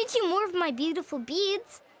 I'll trade you more of my beautiful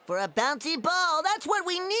beads. For a bouncy ball, that's what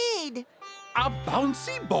we need. A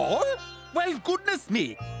bouncy ball? Well, goodness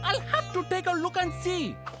me. I'll have to take a look and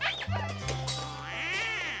see.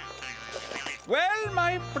 Well,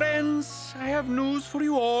 my friends, I have news for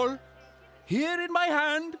you all. Here in my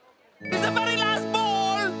hand is the very last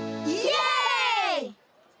ball. Yay!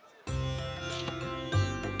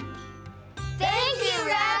 Thank you,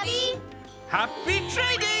 Ravi. Happy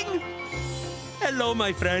trading! Hello,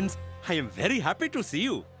 my friends. I am very happy to see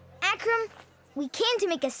you. Akram, we came to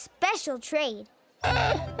make a special trade.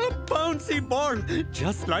 A bouncy ball,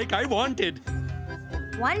 just like I wanted.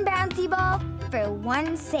 One bouncy ball for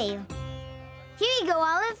one sale. Here you go,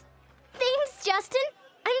 Olive. Thanks, Justin.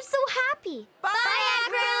 I'm so happy. Bye,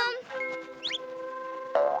 Akram.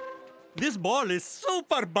 This ball is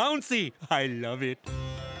super bouncy. I love it.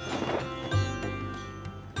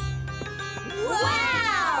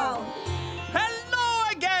 Wow! Hello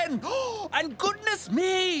again! And goodness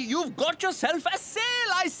me, you've got yourself a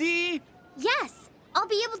sale, I see. Yes, I'll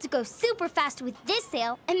be able to go super fast with this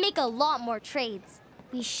sale and make a lot more trades.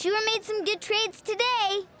 We sure made some good trades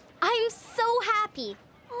today. I'm so happy.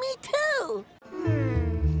 Me too.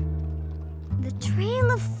 The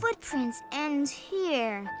trail of footprints ends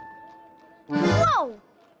here. Whoa!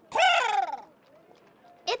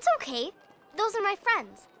 It's okay. Those are my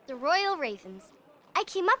friends, the royal ravens. I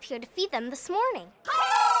came up here to feed them this morning.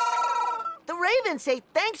 The ravens say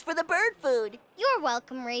thanks for the bird food. You're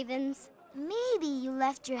welcome, ravens. Maybe you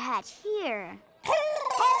left your hat here.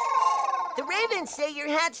 The ravens say your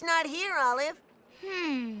hat's not here, Olive.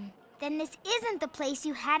 Then this isn't the place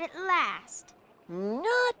you had it last.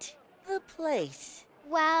 Not the place.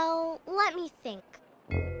 Well, let me think.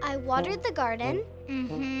 I watered the garden.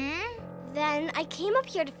 Then I came up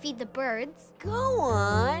here to feed the birds. Go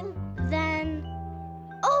on. Then...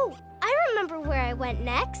 Oh, I remember where I went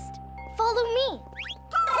next. Follow me.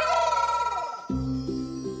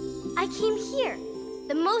 I came here.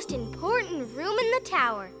 the most important room in the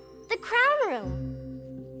tower, the crown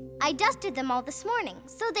room. I dusted them all this morning,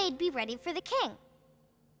 so they'd be ready for the king.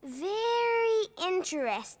 Very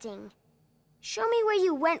interesting. Show me where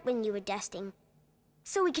you went when you were dusting,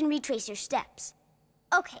 so we can retrace your steps.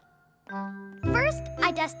 Okay. First,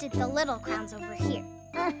 I dusted the little crowns over here.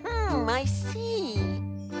 I see.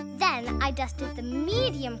 Then I dusted the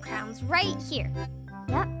medium crowns right here.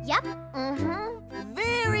 Yep.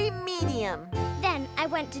 Very medium. Then I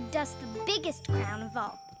went to dust the biggest crown of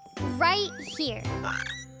all, right here.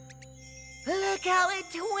 Look how it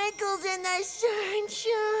twinkles in the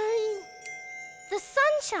sunshine. The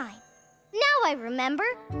sunshine. Now I remember.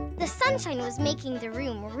 The sunshine was making the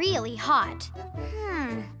room really hot.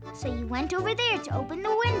 So you went over there to open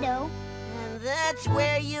the window. And that's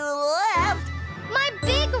where you left my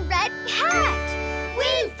big red hat!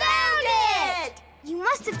 We found it! You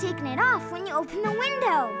must have taken it off when you opened the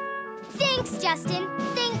window. Thanks, Justin.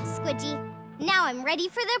 Thanks, Squidgy. Now I'm ready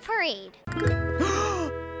for the parade.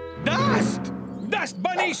 Dust! Dust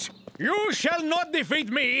bunnies! You shall not defeat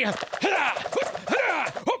me! Senor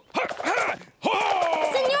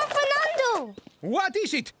Fernando! What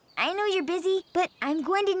is it? I know you're busy, but I'm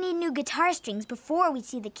going to need new guitar strings before we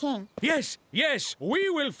see the king. Yes, we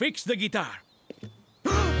will fix the guitar.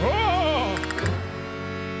 Oh!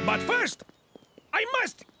 But first, I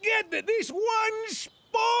must get this one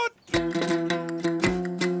spot.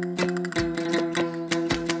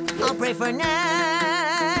 I'll pray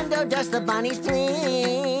Fernando, dust the bunnies,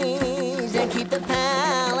 please, and keep the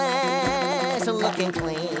palace looking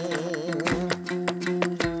clean.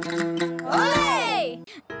 Olé!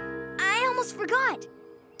 I almost forgot.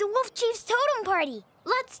 The Wolf Chief's totem party.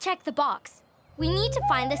 Let's check the box. We need to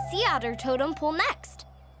find the sea otter totem pole next.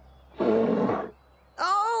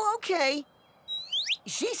 Oh, okay.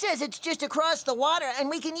 She says it's just across the water, and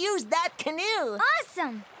we can use that canoe.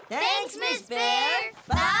 Awesome. Thanks, Miss Bear.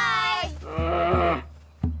 Bye.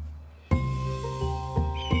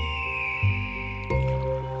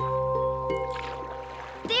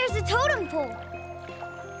 There's a totem pole.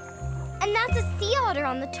 And that's a sea otter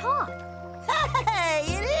on the top. Hey,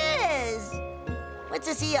 it is. What's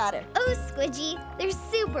a sea otter? Oh, Squidgy, they're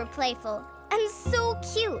super playful and so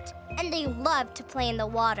cute. And they love to play in the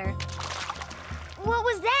water. What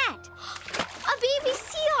was that? A baby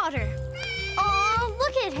sea otter. Aw,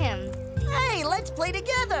 look at him. Hey, let's play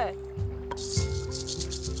together.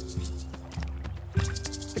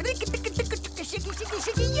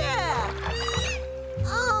 Yeah.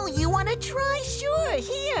 Oh, you want to try? Sure,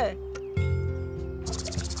 here.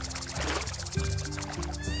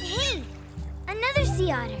 Hey, another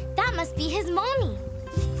sea otter. That must be his mommy.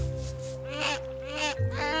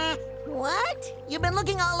 What? You've been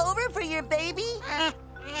looking all over for your baby?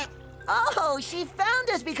 Oh, she found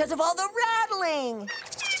us because of all the rattling.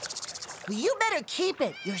 Well, you better keep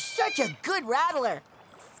it. You're such a good rattler.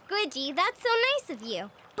 Squidgy, that's so nice of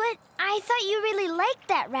you. But I thought you really liked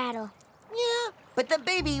that rattle. Yeah, but the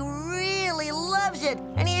baby really loves it,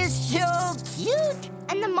 and he is so cute.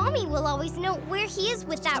 And the mommy will always know where he is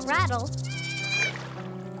with that rattle.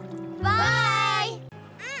 Bye!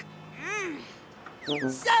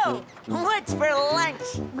 So, what's for lunch?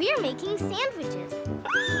 We're making sandwiches.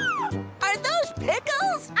 Are those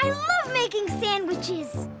pickles? I love making sandwiches.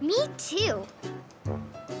 Me too.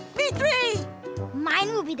 Me three.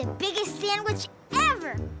 Mine will be the biggest sandwich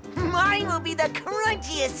ever. Mine will be the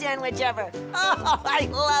crunchiest sandwich ever. Oh, I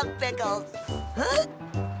love pickles. Huh?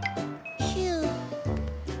 Phew.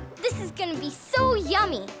 This is gonna be so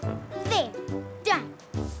yummy. There, done.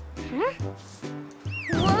 Huh?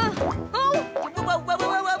 Whoa! Oh! Whoa, whoa,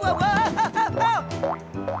 whoa, whoa, whoa, whoa!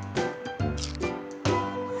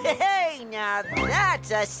 Hey, now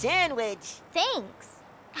that's a sandwich. Thanks.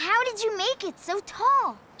 How did you make it so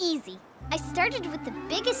tall? Easy. I started with the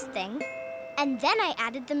biggest thing, and then I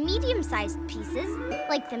added the medium-sized pieces,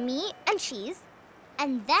 like the meat and cheese,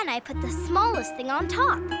 and then I put the smallest thing on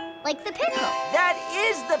top, like the pickle. That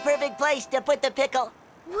is the perfect place to put the pickle.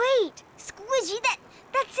 Wait, Squidgy,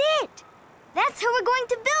 that's it. That's how we're going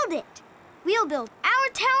to build it. We'll build our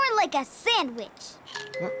tower like a sandwich.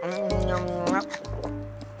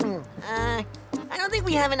 I don't think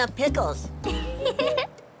we have enough pickles.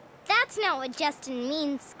 That's not what Justin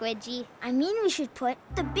means, Squidgy. I mean we should put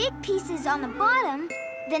the big pieces on the bottom,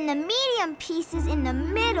 then the medium pieces in the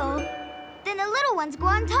middle, then the little ones go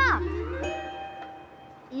on top.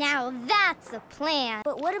 Now that's a plan.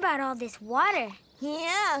 But what about all this water?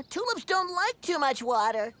 Yeah, tulips don't like too much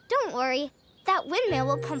water. Don't worry. That windmill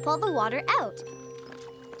will pump all the water out.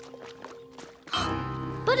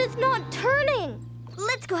 But it's not turning.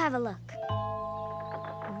 Let's go have a look.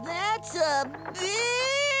 That That's a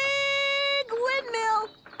big windmill.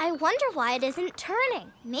 I wonder why it isn't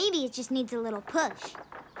turning. Maybe it just needs a little push.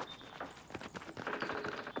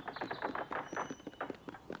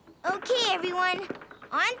 Okay, everyone.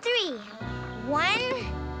 On 3. 1,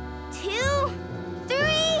 2,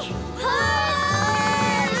 3. Push!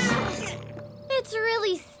 It's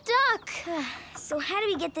really stuck. So how do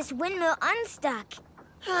we get this windmill unstuck?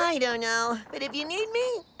 I don't know, but if you need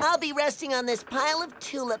me, I'll be resting on this pile of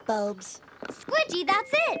tulip bulbs. Squidgy,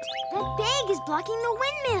 that's it. That bag is blocking the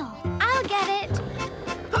windmill. I'll get it.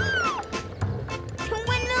 The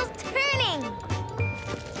windmill's turning.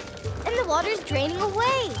 And the water's draining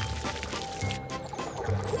away.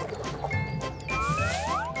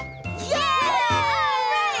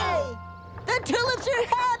 Yay! The tulips are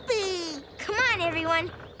happy! Come on,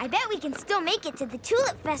 everyone. I bet we can still make it to the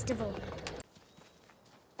Tulip Festival.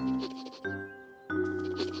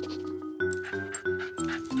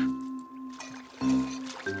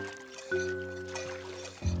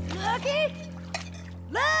 Lucky?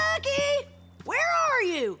 Lucky! Where are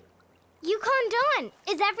you? Yukon Dawn,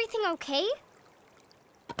 is everything okay?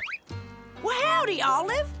 Well, howdy,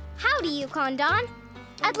 Olive. Howdy, Yukon Dawn.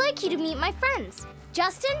 I'd like you to meet my friends,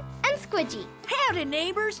 Justin and Squidgy. Howdy,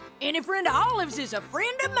 neighbors. Any friend of Olive's is a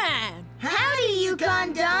friend of mine. Howdy,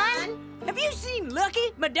 Yukon Dawn. Have you seen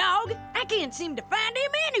Lucky, my dog? I can't seem to find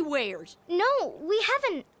him anywheres. No, we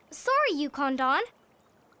haven't. Sorry, Yukon Dawn.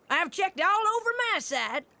 I've checked all over my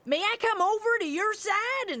side. May I come over to your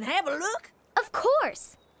side and have a look? Of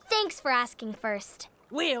course. Thanks for asking first.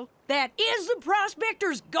 Well, that is the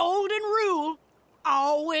prospector's golden rule.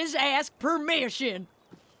 Always ask permission.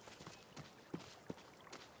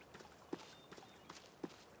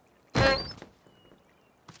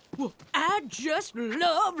 Well, I just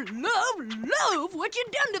love what you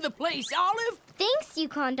done to the place, Olive. Thanks,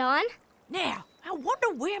 Yukon Dawn. Now, I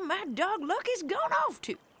wonder where my dog Lucky's gone off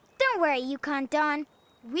to. Don't worry, Yukon Dawn.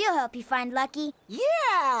 We'll help you find Lucky.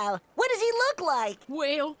 Yeah! What does he look like?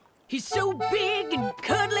 Well, he's so big and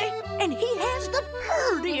cuddly, and he has the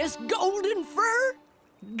purtiest golden fur.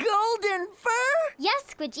 Golden fur? Yes,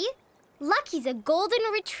 Squidgy. Lucky's a golden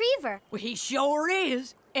retriever. Well, he sure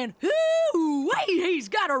is. And whoo-wee, he's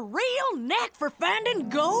got a real knack for finding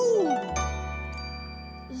gold.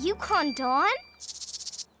 Yukon Dawn?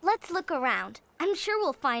 Let's look around. I'm sure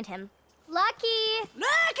we'll find him. Lucky!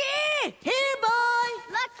 Lucky! Here, boy!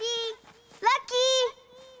 Lucky! Lucky!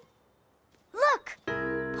 Look!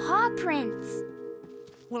 Paw prints.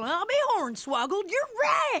 Well, I'll be hornswoggled. You're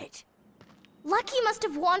right. Lucky must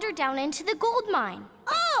have wandered down into the gold mine.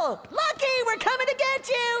 Oh, Lucky, we're coming to get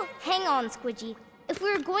you! Hang on, Squidgy. If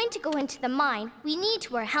we're going to go into the mine, we need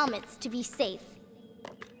to wear helmets to be safe.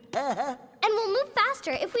 And we'll move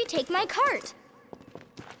faster if we take my cart.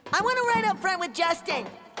 I want to ride up front with Justin.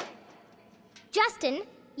 Justin,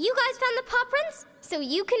 you guys found the paw prints, so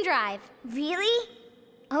you can drive. Really?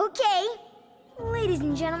 Okay. Ladies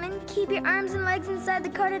and gentlemen, keep your arms and legs inside the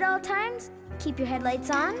cart at all times. Keep your headlights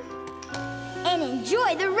on. And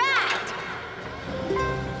enjoy the ride!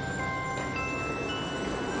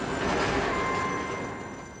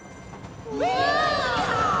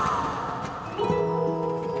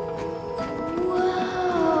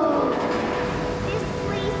 Whoa! This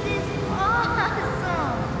place is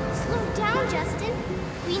awesome! Slow down, Justin.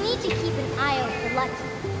 We need to keep an eye out for Lucky.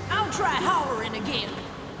 I'll try hollering again.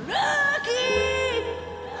 Lucky!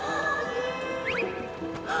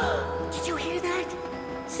 Did you hear that?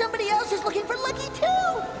 Somebody else is looking for Lucky,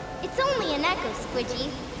 too! It's only an echo, Squidgy.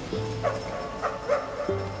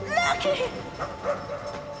 Lucky!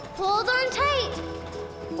 Hold on tight.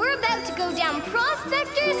 We're about to go down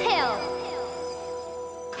Prospector's Hill.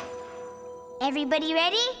 Everybody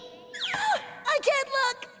ready? I can't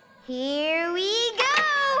look! Here we go!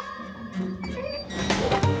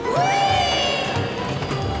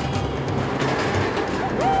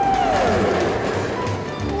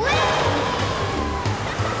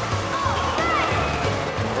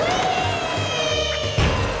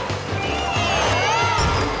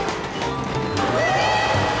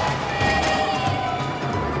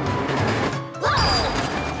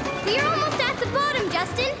 We're almost at the bottom,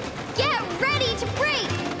 Justin. Get ready to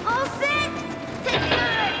brake. All set?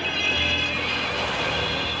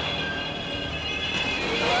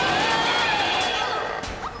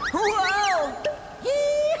 Whoa!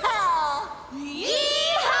 Yeehaw!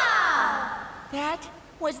 Yeehaw! That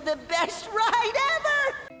was the best ride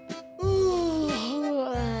ever! Ooh,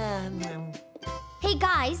 Hey,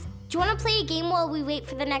 guys, do you want to play a game while we wait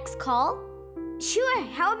for the next call? Sure,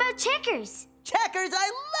 how about checkers? checkers! I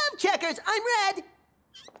love checkers! I'm red!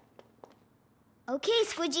 Okay,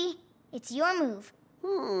 Squidgy, it's your move.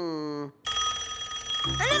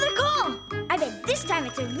 Another call! I bet this time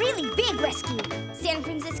it's a really big rescue. San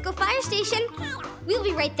Francisco Fire Station. We'll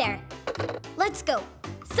be right there. Let's go.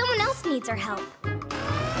 Someone else needs our help.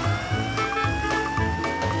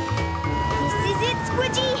 This is it,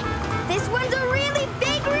 Squidgy. This one's a really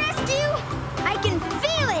big rescue. I can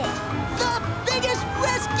feel it. The biggest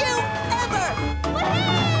rescue ever!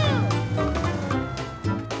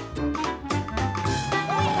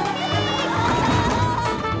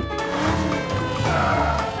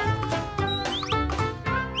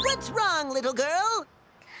 What's wrong, little girl?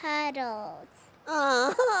 Cuddles.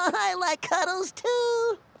 Oh, I like cuddles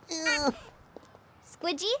too.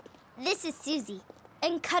 Squidgy, this is Susie.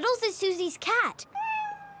 And Cuddles is Susie's cat.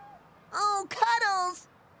 Oh, Cuddles!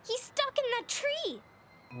 He's stuck in that tree.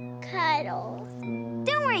 Cuddles.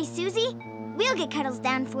 Don't worry, Susie. We'll get Cuddles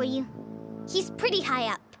down for you. He's pretty high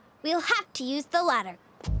up. We'll have to use the ladder.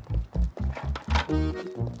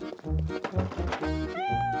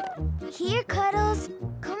 Here, Cuddles.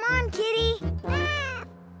 Come on, kitty.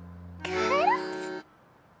 Cuddles?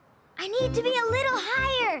 I need to be a little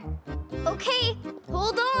higher. Okay,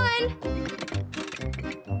 hold on.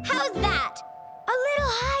 How's that? A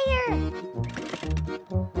little higher.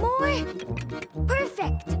 More.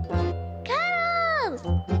 Perfect. Cuddles!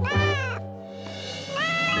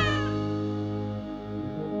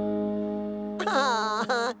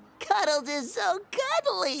 Aw, Cuddles is so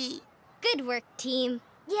cuddly. Good work, team.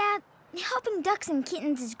 Yeah, helping ducks and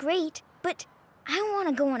kittens is great, but I want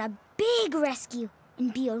to go on a big rescue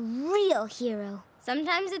and be a real hero.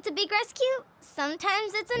 Sometimes it's a big rescue,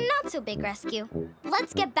 sometimes it's a not-so-big rescue.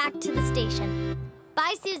 Let's get back to the station.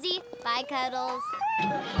 Bye, Susie. Bye, Cuddles.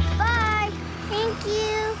 Bye. Thank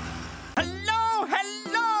you. Hello,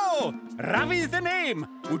 hello! Ravi's the name.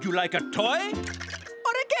 Would you like a toy or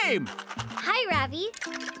a game? Hi, Ravi.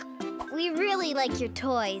 We really like your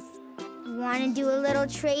toys. Want to do a little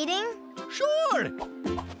trading? Sure.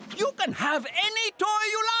 You can have any toy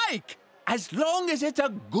you like, as long as it's a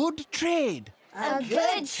good trade. A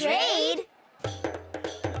good trade? A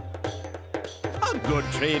good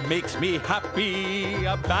trade makes me happy,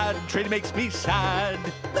 a bad trade makes me sad.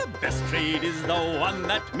 The best trade is the one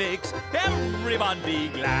that makes everybody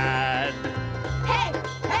glad. Hey,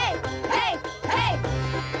 hey, hey, hey!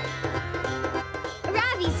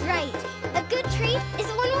 Ravi's right. A good trade is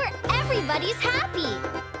one where everybody's happy.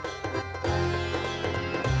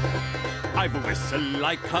 I've a whistle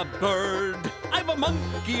like a bird, I've a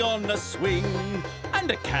monkey on a swing, and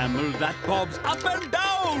a camel that bobs up and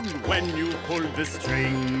down when you pull the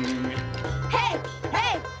string. Hey,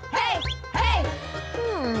 hey, hey, hey!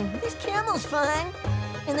 This camel's fun.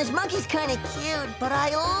 And this monkey's kind of cute, but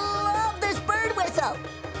I love this bird whistle.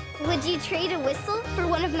 Would you trade a whistle for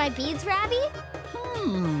one of my beads, Ravi?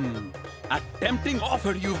 A tempting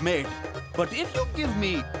offer you've made. But if you give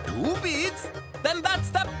me 2 beads, then that's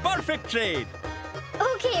the perfect trade.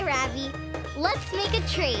 Okay, Ravi. Let's make a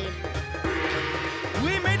trade.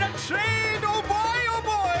 We made a trade, oh boy, oh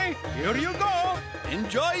boy. Here you go.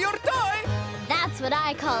 Enjoy your toy. That's what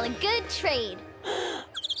I call a good trade.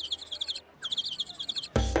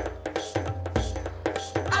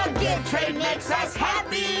 A good trade makes us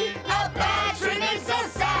happy. A bad trade makes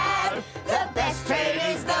us sad. The best trade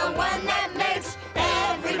is the one that makes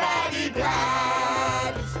everybody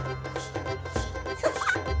glad.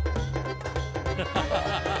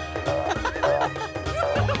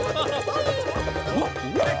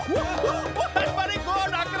 Very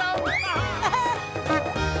good, Akram.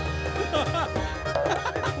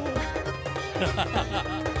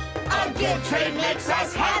 A good trade makes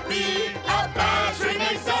us happy. A bad trade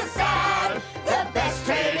makes us sad. The best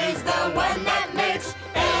trade is the one that makes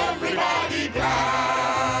everybody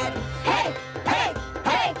glad. Hey, hey,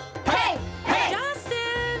 hey, hey, hey!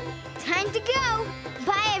 Justin! Time to go.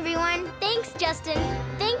 Bye, everyone. Thanks, Justin.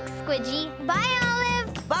 Thanks, Squidgy. Bye,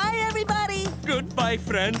 Olive. Bye, everybody. Goodbye,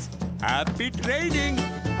 friends. Happy trading.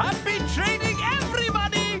 Happy trading,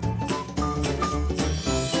 everybody.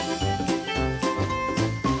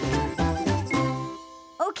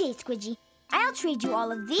 Okay, Squidgy. I'll trade you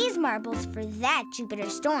all of these marbles for that Jupiter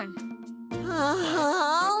storm.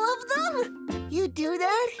 All of them? You do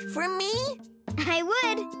that for me? I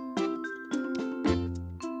would.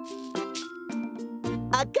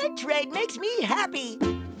 A good trade makes me happy.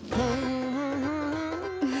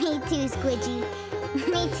 Me too, Squidgy.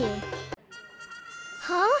 Me too.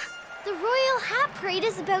 Huh? The Royal Hat Parade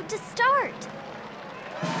is about to start.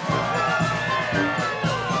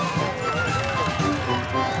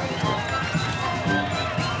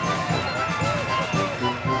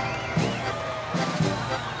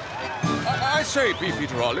 I say,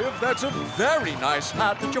 Beefeater Olive, that's a very nice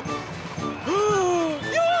hat that you... Your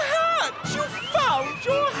hat! You found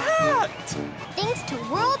your hat! Thanks to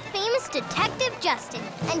world-famous Detective Justin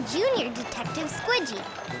and Junior Detective Squidgy.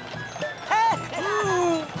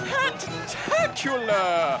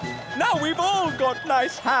 Hat-tacular! Now we've all got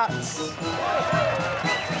nice hats.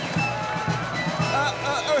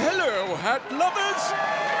 Hello, hat lovers.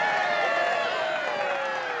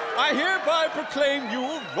 I hereby proclaim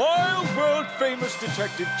you Royal World-famous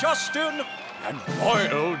Detective Justin and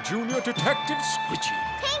Royal Junior Detective Squidgy.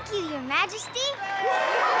 Thank you, Your Majesty.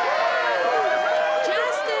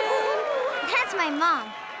 Justin! That's my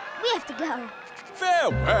mom. We have to go.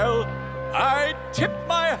 Farewell. I tip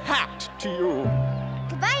my hat to you.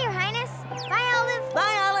 Goodbye, Your Highness. Bye, Olive.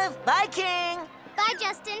 Bye, Olive. Bye, King. Bye,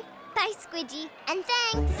 Justin. Bye, Squidgy. And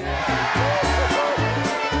thanks.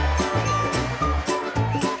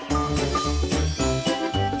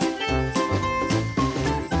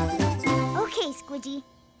 Okay, Squidgy,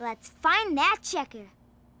 let's find that checker.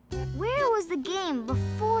 Where was the game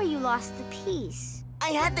before you lost the piece? I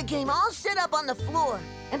had the game all set up on the floor.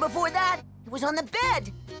 And before that, it was on the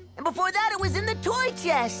bed. And before that, it was in the toy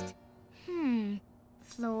chest.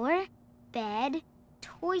 Floor, bed,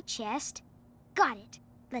 toy chest. Got it.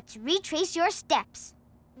 Let's retrace your steps.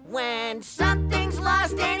 When something's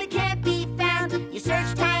lost and it can't be found, you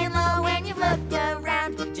searched high and low and you've looked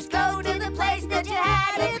around. Just go to the place that you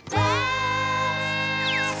had it last.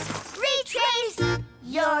 Retrace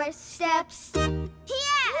Your steps. Yeah!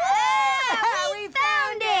 We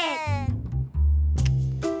found it!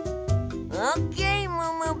 Okay,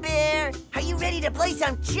 Moo Moo Bear. Are you ready to play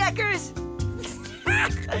some checkers?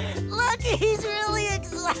 Look, he's really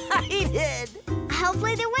excited. I'll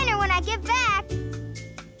play the winner when I get back.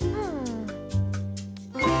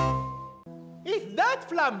 Is that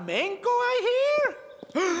flamenco I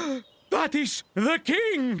hear? That is the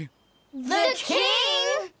king! The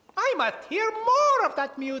king? I must hear more of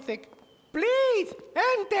that music. Please,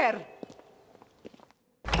 enter.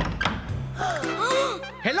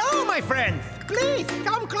 Hello, my friends. Please,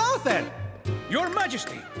 come closer. Your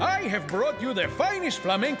Majesty, I have brought you the finest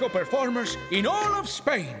flamenco performers in all of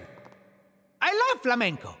Spain. I love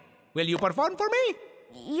flamenco. Will you perform for me?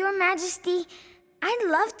 Your Majesty, I'd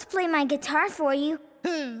love to play my guitar for you.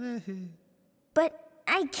 But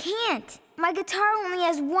I can't. My guitar only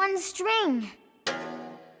has one string.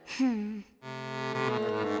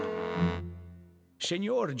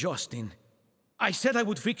 Senor Justin, I said I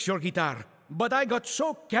would fix your guitar, but I got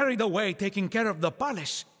so carried away taking care of the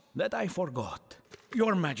palace that I forgot.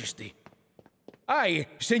 Your Majesty, I,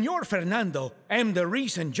 Senor Fernando, am the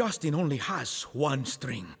reason Justin only has one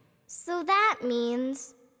string. So that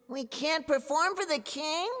means... We can't perform for the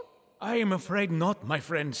king? I am afraid not, my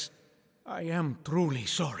friends. I am truly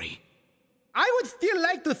sorry. I would still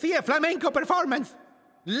like to see a flamenco performance.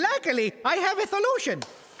 Luckily, I have a solution.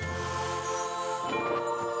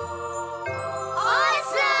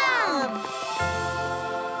 Awesome!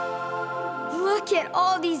 Look at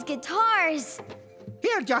all these guitars.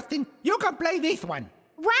 Here, Justin, you can play this one.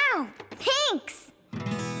 Wow, thanks.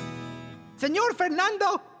 Senor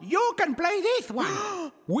Fernando, you can play this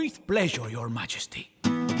one. With pleasure, Your Majesty.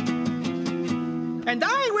 And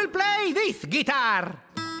I will play this guitar.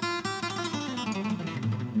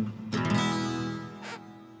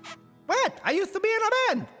 What? I used to be in a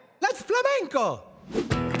band. Let's flamenco.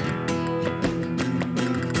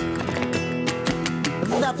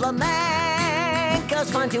 The flamenco's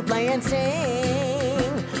fun to play and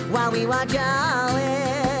sing while we watch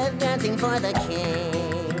Olive dancing for the king.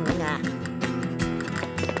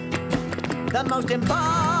 The most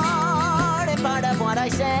important part of what I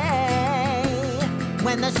say,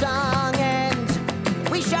 when the song ends,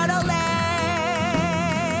 we shout Olé!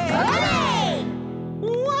 Olé!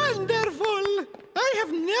 Wonderful! I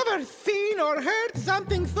have never seen or heard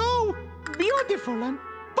something so beautiful and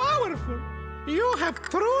powerful. You have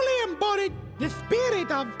truly embodied the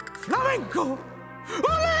spirit of flamenco.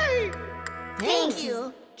 Olé! Thank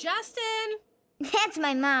you. Justin! That's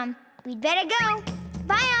my mom. We'd better go.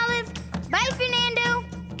 Bye, Olive. Bye, Fernando.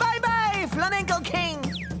 Bye-bye, Flamenco King.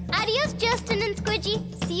 Adios, Justin and Squidgy.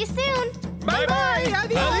 See you soon. Bye-bye.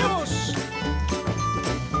 Adios!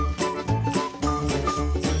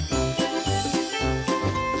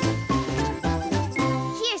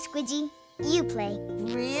 Here, Squidgy. You play.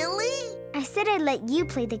 Really? I said I'd let you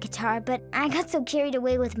play the guitar, but I got so carried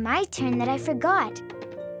away with my turn that I forgot.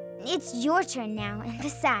 It's your turn now, and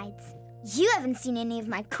besides, you haven't seen any of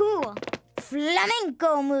my cool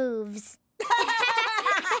flamenco moves.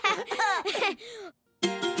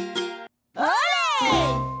 Olé!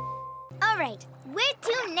 All right, where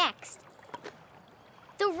to next?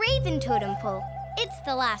 The Raven Totem Pole. It's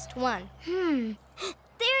the last one. There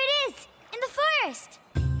it is, in the forest.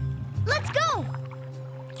 Let's go.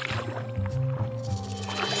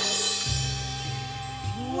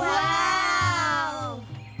 Wow!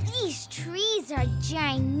 These trees are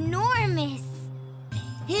ginormous.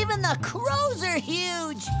 Even the crows are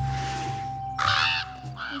huge.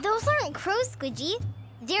 Those aren't crows, Squidgy.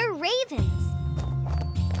 They're ravens.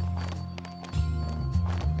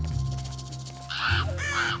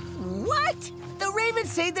 What? The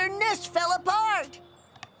ravens say their nest fell apart.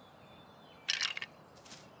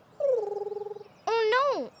 Oh,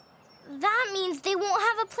 no. That means they won't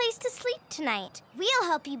have a place to sleep tonight. We'll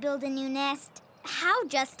help you build a new nest. How,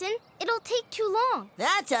 Justin? It'll take too long.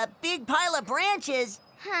 That's a big pile of branches.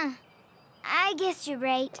 Huh. I guess you're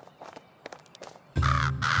right.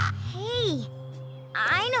 Hey,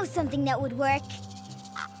 I know something that would work.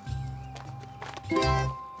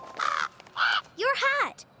 Your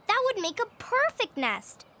hat. That would make a perfect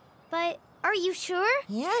nest. But are you sure?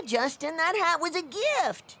 Yeah, Justin, that hat was a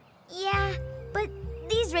gift. Yeah, but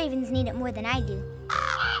these ravens need it more than I do.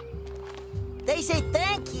 They say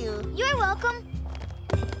thank you. You're welcome.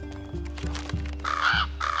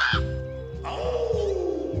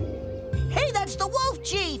 Hey, that's the wolf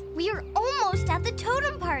chief. We're almost at the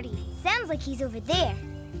totem party. Sounds like he's over there.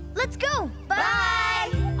 Let's go. Bye.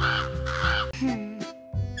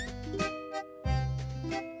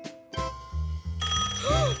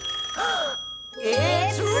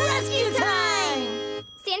 It's rescue time!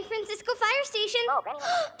 San Francisco Fire Station.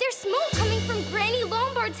 There's smoke coming from Granny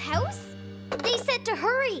Lombard's house. They said to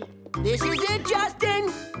hurry. This is it,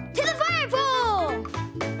 Justin. To the fire pole!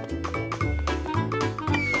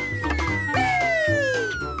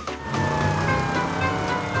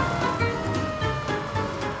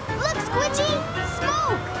 Look, Squidgy!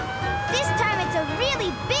 Smoke! This time it's a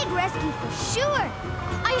really big rescue for sure.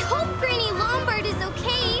 I hope Granny Lombard is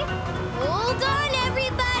okay. Hold on,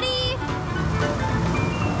 everybody.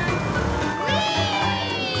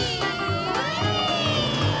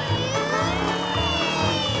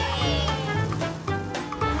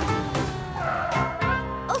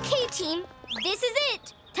 Okay, team. This is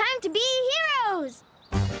it. Time to be heroes!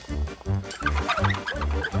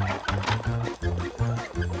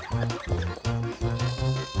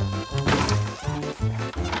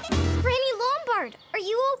 Granny Lombard, are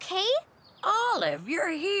you okay? Olive, you're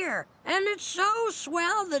here, and it's so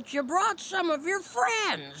swell that you brought some of your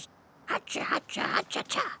friends. Hacha, hacha, hacha,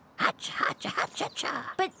 cha. Hacha, hacha, hacha,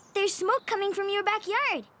 cha. But there's smoke coming from your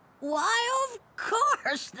backyard. Why, of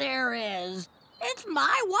course there is. It's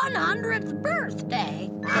my 100th birthday.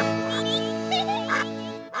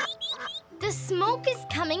 The smoke is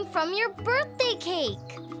coming from your birthday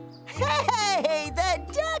cake. Hey, the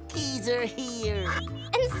duckies are here.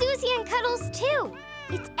 And Susie and Cuddles, too.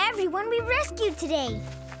 It's everyone we rescued today.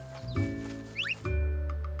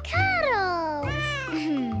 Cuddles!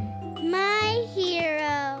 My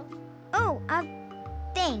hero. Oh,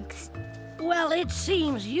 thanks. Well, it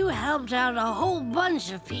seems you helped out a whole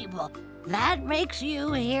bunch of people. That makes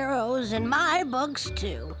you heroes in my books,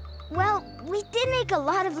 too. Well, we did make a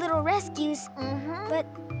lot of little rescues, but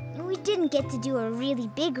we didn't get to do a really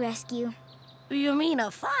big rescue. You mean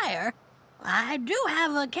a fire? I do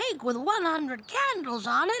have a cake with 100 candles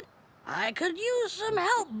on it. I could use some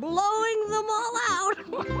help blowing them all out.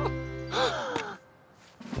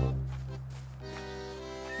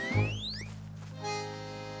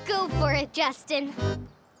 Go for it, Justin.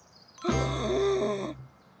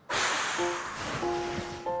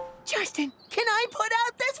 Justin, can I put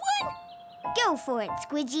out this one? Go for it,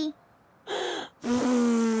 Squidgy.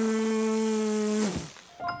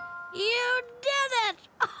 You did it!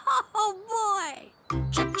 Oh, boy!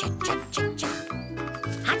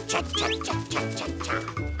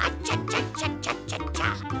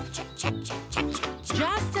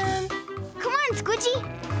 Justin! Come on, Squidgy.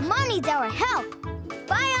 Mom needs our help.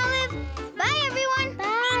 Bye, Olive. Bye, everyone.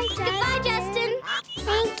 Bye, Justin. Goodbye, Justin.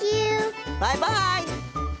 Thank you. Bye-bye.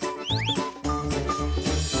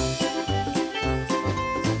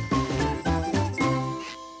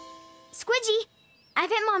 Squidgy, I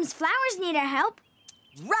bet Mom's flowers need our help.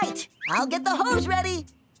 Right. I'll get the hose ready.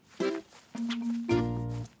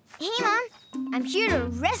 Hey, Mom. I'm here to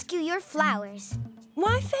rescue your flowers.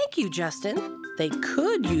 Why, thank you, Justin. They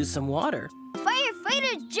could use some water.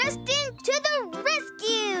 Firefighter Justin to the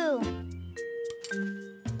rescue!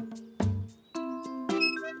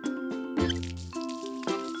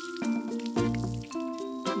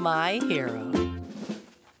 My hero.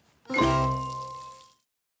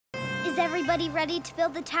 Is everybody ready to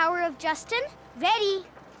build the Tower of Justin? Ready.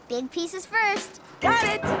 Big pieces first. Got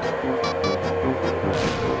it.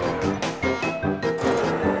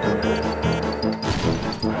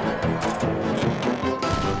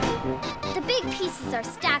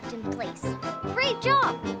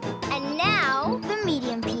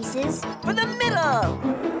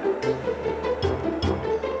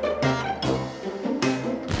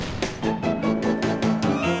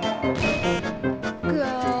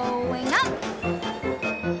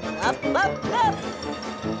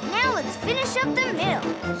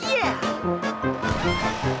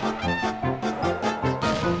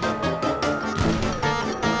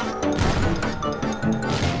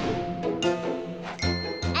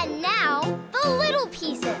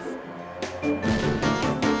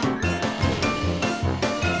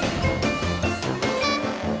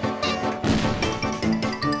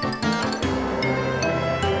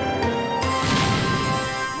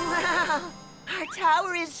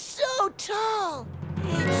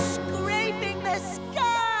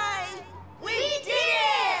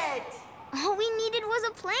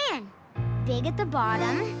 big at the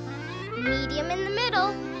bottom, medium in the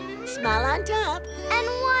middle, Small on top. and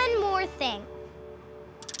one more thing.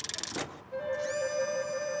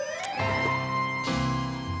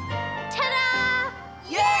 Ta-da!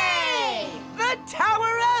 Yay! The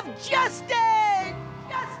Tower of Justin!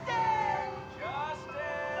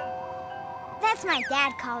 That's my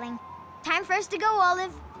dad calling. Time for us to go,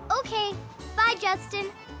 Olive. Okay. Bye,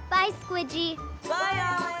 Justin. Bye, Squidgy.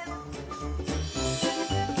 Bye, Olive.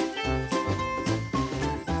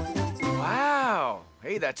 Wow.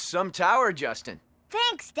 Hey, that's some tower, Justin.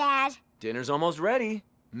 Thanks, Dad. Dinner's almost ready.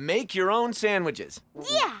 Make your own sandwiches.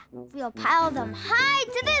 Yeah, we'll pile them high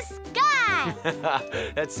to the sky.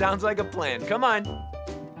 That sounds like a plan. Come on.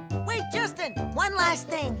 Wait, Justin, one last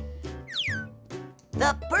thing.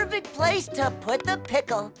 The perfect place to put the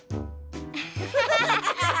pickle.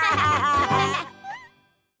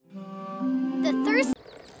 The thirst.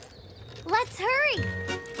 Let's hurry.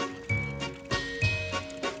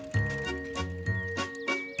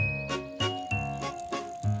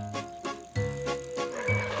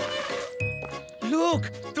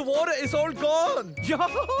 Look, the water is all gone. Yeah.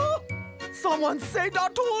 Someone saved our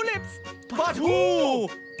tulips. But who?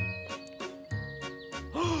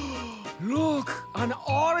 Look, an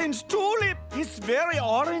orange tulip. It's very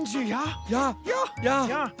orangey, yeah?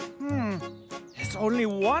 Yeah. There's only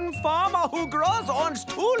one farmer who grows orange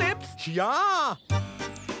tulips. Yeah.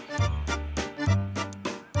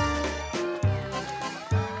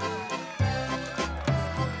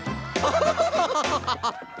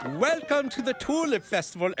 Welcome to the Tulip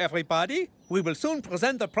Festival, everybody. We will soon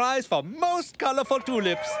present the prize for most colorful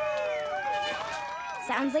tulips.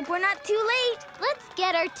 Sounds like we're not too late. Let's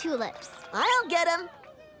get our tulips. I'll get them.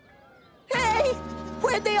 Hey,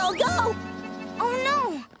 where'd they all go? Oh,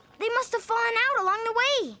 no. They must have fallen out along the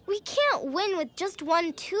way. We can't win with just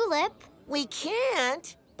one tulip. We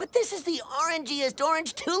can't, but this is the orangiest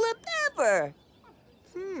orange tulip ever.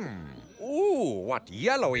 Ooh, what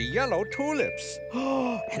yellowy yellow tulips.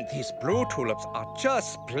 And these blue tulips are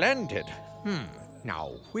just splendid.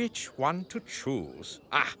 Now, which one to choose?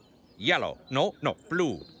 Ah, yellow. No,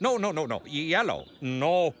 blue. No. Yellow.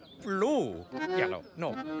 No, blue. Yellow.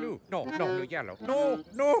 No, blue. No, yellow.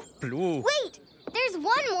 No, blue. Wait, there's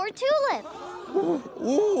one more tulip.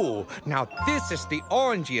 Ooh, now this is the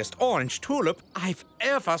orangiest orange tulip I've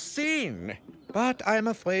ever seen. But I'm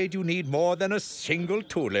afraid you need more than a single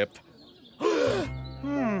tulip. Hey,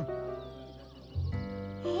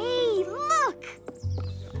 look.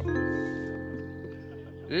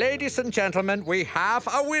 Ladies and gentlemen, we have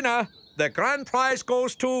a winner. The grand prize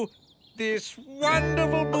goes to this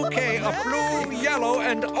wonderful bouquet of blue, yellow,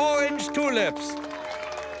 and orange tulips.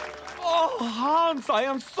 Oh, Hans, I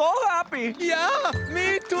am so happy. Yeah,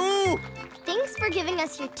 me too. Thanks for giving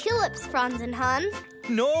us your tulips, Franz and Hans.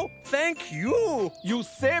 No, thank you. You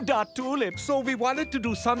saved our tulips. So we wanted to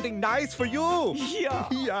do something nice for you. Yeah.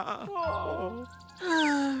 Yeah. Oh.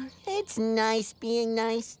 It's nice being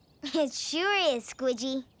nice. It sure is,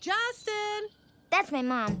 Squidgy. Justin! That's my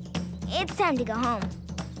mom. It's time to go home.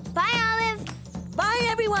 Bye, Olive. Bye,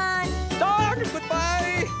 everyone. Dog,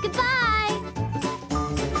 goodbye. Goodbye.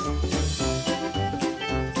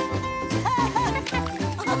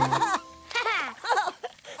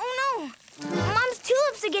 Oh, no. Mom's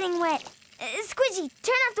tulips are getting wet. Squidgy,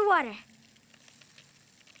 turn off the water.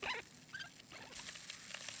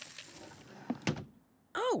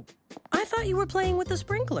 Oh, I thought you were playing with the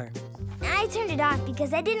sprinkler. I turned it off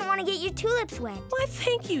because I didn't want to get your tulips wet. Why,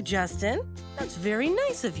 thank you, Justin. That's very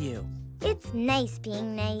nice of you. It's nice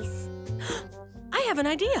being nice. I have an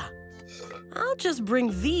idea. I'll just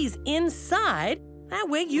bring these inside. That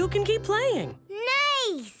way you can keep playing.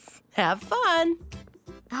 Nice! Have fun.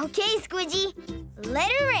 Okay, Squidgy. Let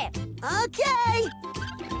her rip. Okay.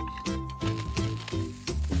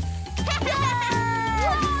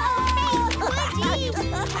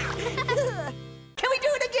 Can we do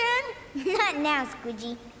it again? Not now,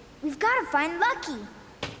 Squidgy. We've got to find Lucky.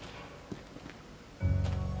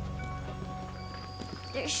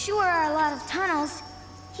 There sure are a lot of tunnels.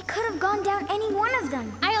 He could have gone down any one of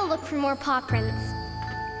them. I'll look for more paw prints.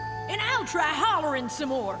 And I'll try hollering some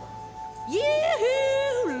more.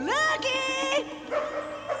 Yoo-hoo, Lucky!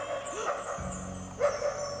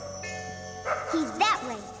 He's that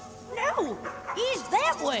way. No, he's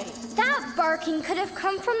that way. That barking could have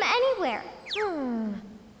come from anywhere.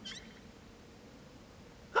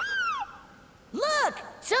 Look,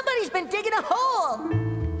 somebody's been digging a hole.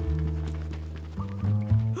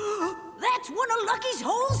 That's one of Lucky's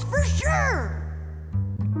holes for sure.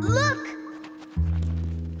 Look!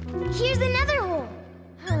 Here's another hole.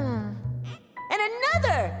 And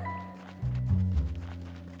another.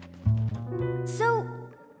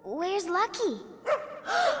 Lucky!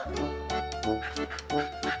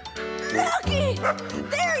 Lucky!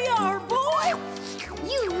 There you are, boy!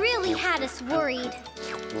 You really had us worried.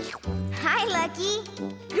 Hi, Lucky.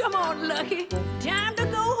 Come on, Lucky. Time to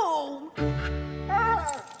go home.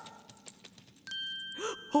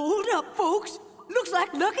 Hold up, folks. Looks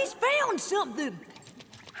like Lucky's found something.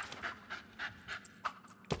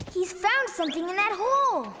 He's found something in that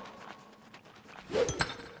hole.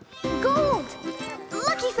 Gold!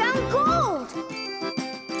 Lucky found gold!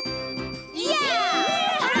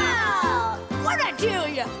 Yeah! What'd I tell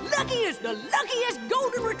you? Lucky is the luckiest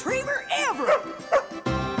golden retriever ever!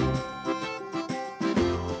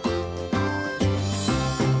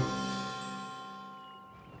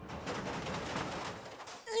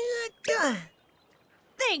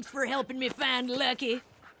 Thanks for helping me find Lucky.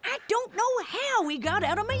 I don't know how he got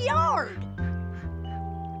out of my yard.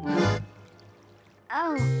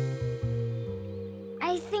 Oh.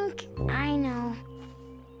 I think I know.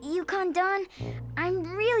 Yukon Don,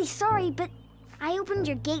 I'm really sorry, but I opened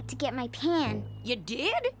your gate to get my pan. You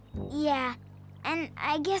did? Yeah, and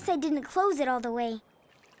I guess I didn't close it all the way.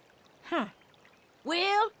 Huh.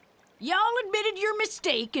 Well, y'all admitted your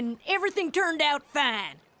mistake and everything turned out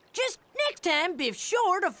fine. Just next time, be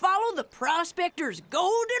sure to follow the prospector's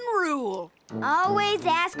golden rule. Always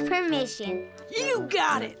ask permission. You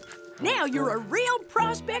got it. Now you're a real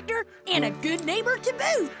prospector and a good neighbor to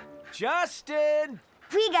boot. Justin!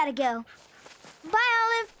 We gotta go. Bye,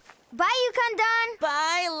 Olive. Bye, Yukon Don.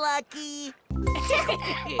 Bye, Lucky.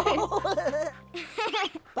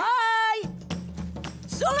 Bye.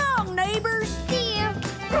 So long, neighbors. See you.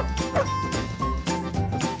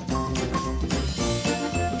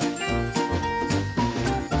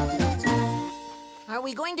 Are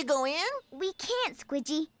we going to go in? We can't,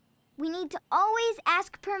 Squidgy. We need to always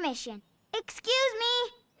ask permission. Excuse me,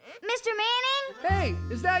 Mr. Manning? Hey,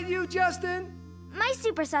 is that you, Justin? My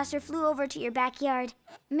super saucer flew over to your backyard.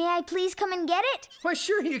 May I please come and get it? Why,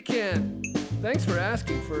 sure you can. Thanks for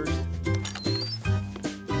asking first.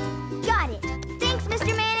 Got it. Thanks,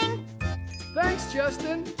 Mr. Manning. Thanks,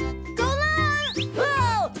 Justin.